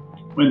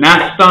 When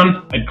that's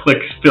done, I'd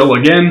click Fill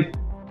again.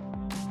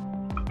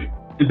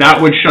 That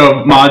would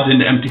shove mods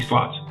into empty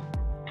slots.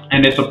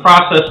 And it's a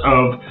process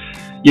of,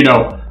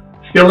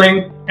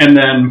 filling and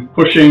then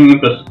pushing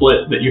the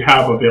split that you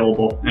have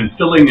available, and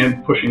filling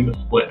and pushing the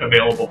split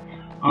available.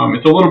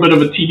 It's a little bit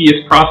of a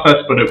tedious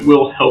process, but it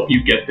will help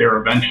you get there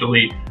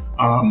eventually.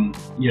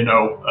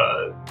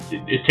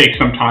 It takes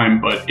some time,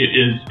 but it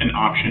is an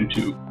option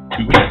to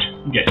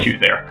get you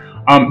there.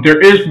 There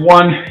is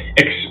one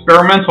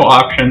experimental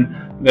option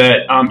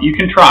that you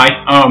can try,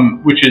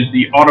 which is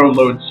the auto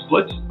load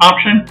splits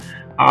option,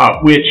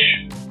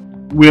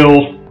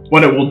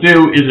 what it will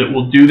do is it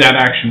will do that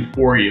action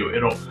for you.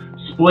 It'll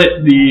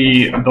split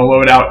the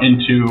loadout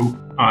into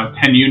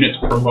 10 units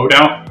per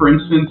loadout, for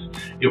instance.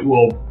 It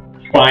will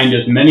find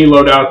as many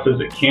loadouts as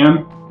it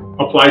can,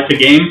 apply to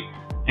game,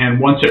 and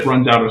once it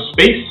runs out of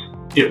space,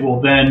 it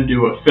will then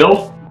do a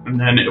fill, and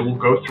then it will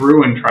go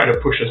through and try to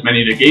push as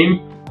many to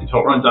game until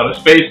it runs out of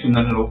space, and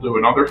then it'll do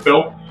another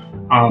fill.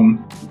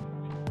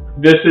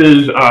 This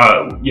is,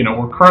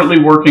 we're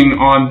currently working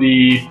on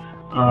the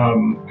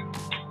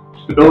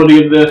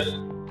stability of this,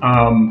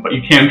 but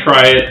you can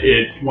try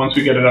it. Once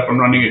we get it up and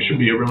running, it should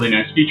be a really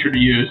nice feature to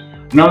use.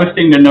 Another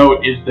thing to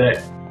note is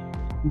that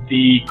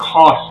the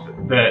cost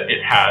that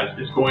it has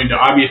is going to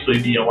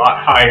obviously be a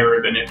lot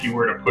higher than if you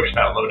were to push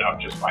that loadout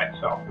just by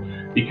itself,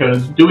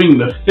 because doing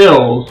the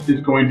fills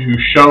is going to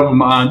shove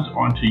mods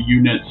onto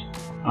units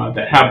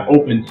that have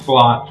open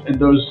slots, and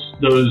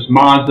those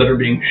mods that are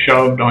being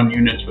shoved on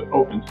units with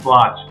open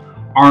slots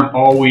aren't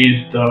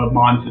always the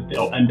mods that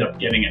they'll end up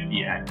getting at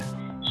the end.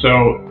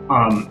 So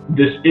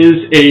this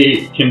is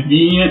a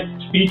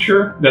convenient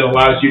feature that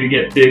allows you to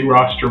get big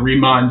roster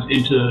remods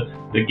into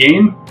the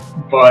game,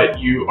 but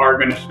you are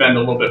going to spend a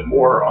little bit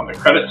more on the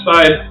credit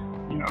side.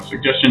 You know,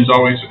 suggestions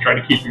always to try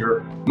to keep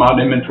your mod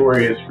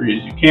inventory as free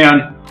as you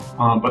can,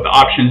 but the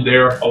options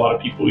there, a lot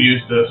of people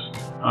use this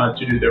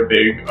to do their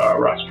big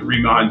roster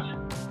remods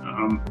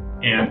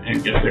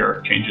and get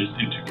their changes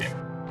into game.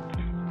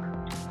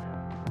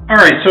 All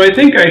right, so I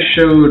think I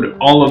showed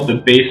all of the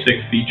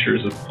basic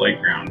features of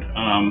Playground.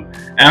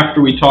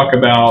 After we talk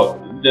about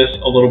this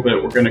a little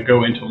bit, we're going to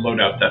go into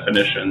loadout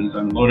definitions,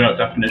 and loadout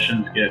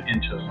definitions get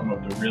into some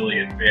of the really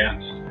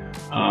advanced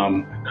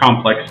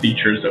complex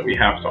features that we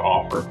have to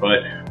offer. But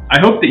I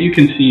hope that you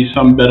can see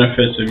some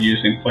benefits of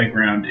using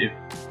Playground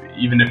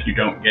even if you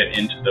don't get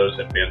into those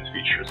advanced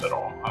features at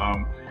all.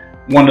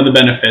 One of the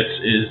benefits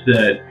is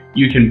that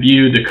you can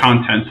view the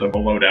contents of a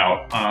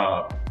loadout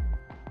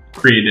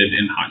created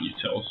in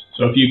HotUtils.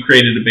 So if you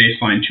created a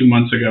baseline 2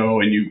 months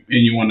ago and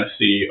you want to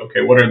see,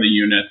 okay, what are the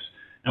units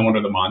and what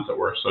are the mods that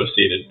were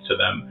associated to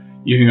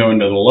them, you can go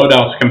into the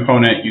loadouts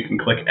component, you can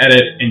click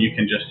edit, and you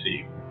can just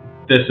see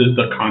this is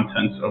the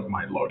contents of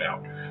my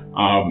loadout.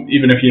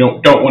 Even if you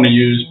don't want to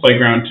use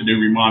Playground to do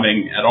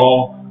remodding at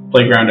all,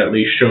 Playground at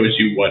least shows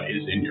you what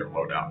is in your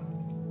loadout.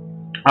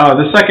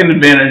 The second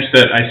advantage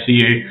that I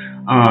see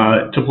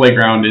to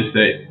Playground is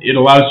that it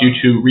allows you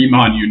to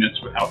remod units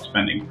without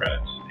spending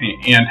credits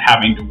and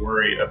having to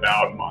worry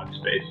about mod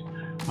space.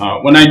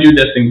 When I do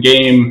this in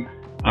game,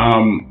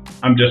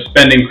 I'm just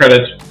spending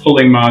credits,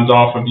 pulling mods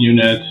off of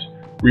units,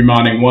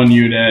 remodding one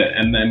unit,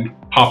 and then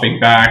popping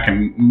back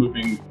and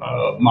moving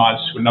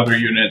mods to another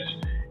unit.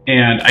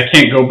 And I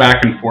can't go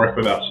back and forth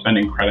without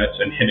spending credits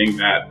and hitting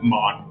that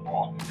mod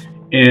wall.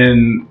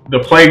 In the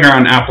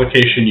Playground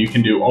application, you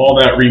can do all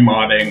that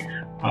remodding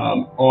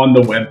on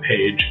the web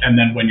page, and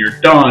then when you're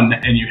done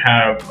and you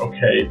have,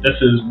 okay, this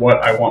is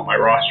what I want my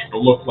roster to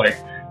look like,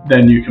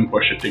 then you can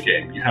push it to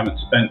game. You haven't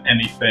spent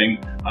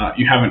anything,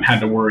 you haven't had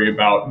to worry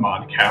about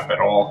mod cap at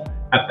all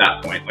at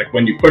that point. Like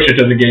when you push it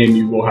to the game,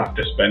 you will have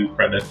to spend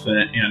credits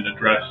and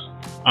address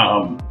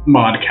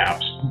mod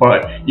caps,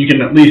 but you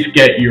can at least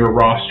get your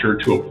roster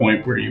to a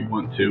point where you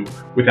want to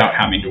without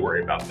having to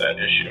worry about that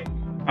issue.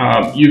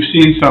 You've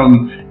seen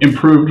some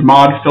improved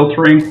mod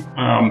filtering.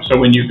 So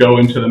when you go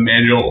into the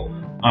manual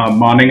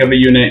modding of a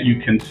unit,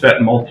 you can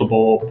set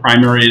multiple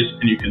primaries,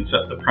 and you can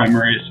set the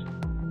primaries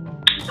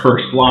per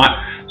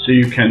slot. So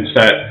you can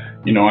set,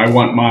 you know, I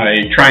want my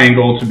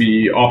triangle to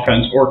be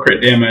offense or crit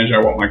damage, I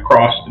want my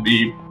cross to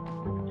be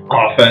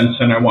offense,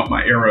 and I want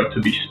my arrow to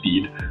be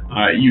speed.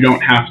 You don't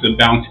have to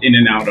bounce in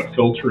and out of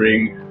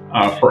filtering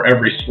for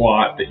every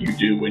slot that you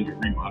do when you're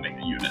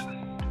remodding a unit.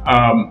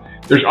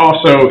 There's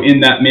also, in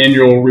that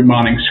manual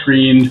remodding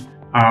screen,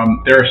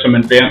 there are some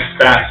advanced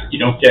stats that you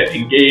don't get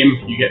in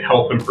game. You get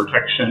health and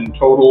protection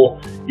total.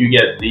 You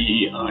get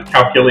the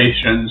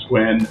calculations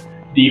when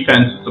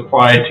defense is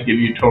applied to give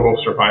you total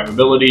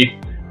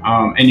survivability.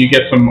 And you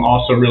get some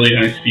also really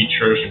nice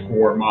features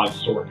for mod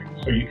sorting.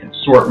 So you can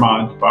sort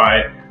mods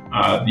by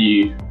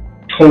the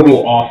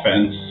total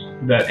offense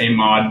that a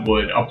mod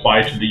would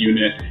apply to the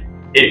unit.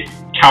 It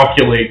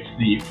calculates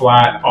the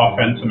flat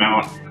offense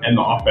amount and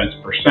the offense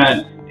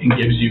percent and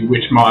gives you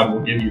which mod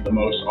will give you the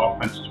most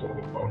offense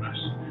total bonus.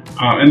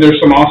 And there's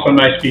some also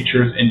nice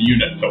features in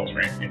unit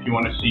filtering. If you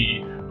want to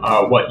see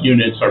what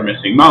units are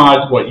missing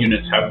mods, what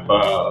units have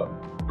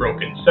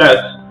broken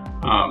sets,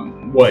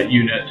 what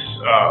units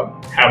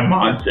have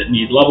mods that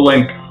need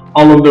leveling,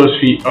 all of those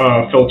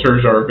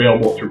filters are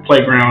available through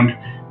Playground.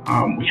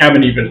 We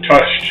haven't even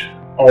touched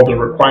all the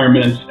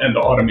requirements and the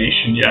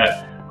automation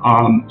yet.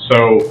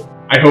 So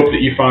I hope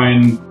that you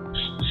find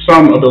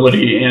some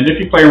ability, and if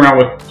you play around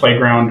with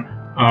Playground,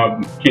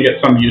 can get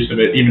some use of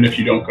it, even if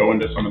you don't go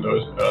into some of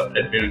those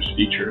advanced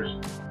features.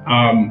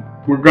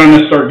 We're going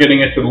to start getting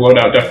into the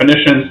loadout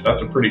definitions.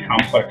 That's a pretty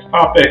complex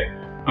topic,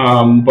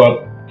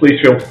 but please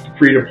feel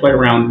free to play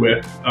around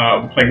with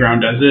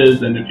Playground as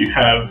is, and if you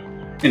have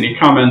any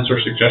comments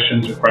or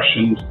suggestions or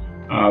questions,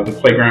 the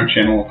Playground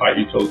channel of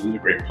HotUtils is a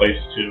great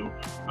place to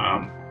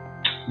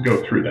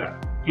go through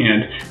that.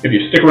 And if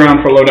you stick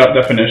around for loadout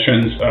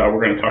definitions,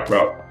 we're going to talk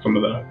about some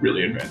of the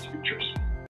really advanced features.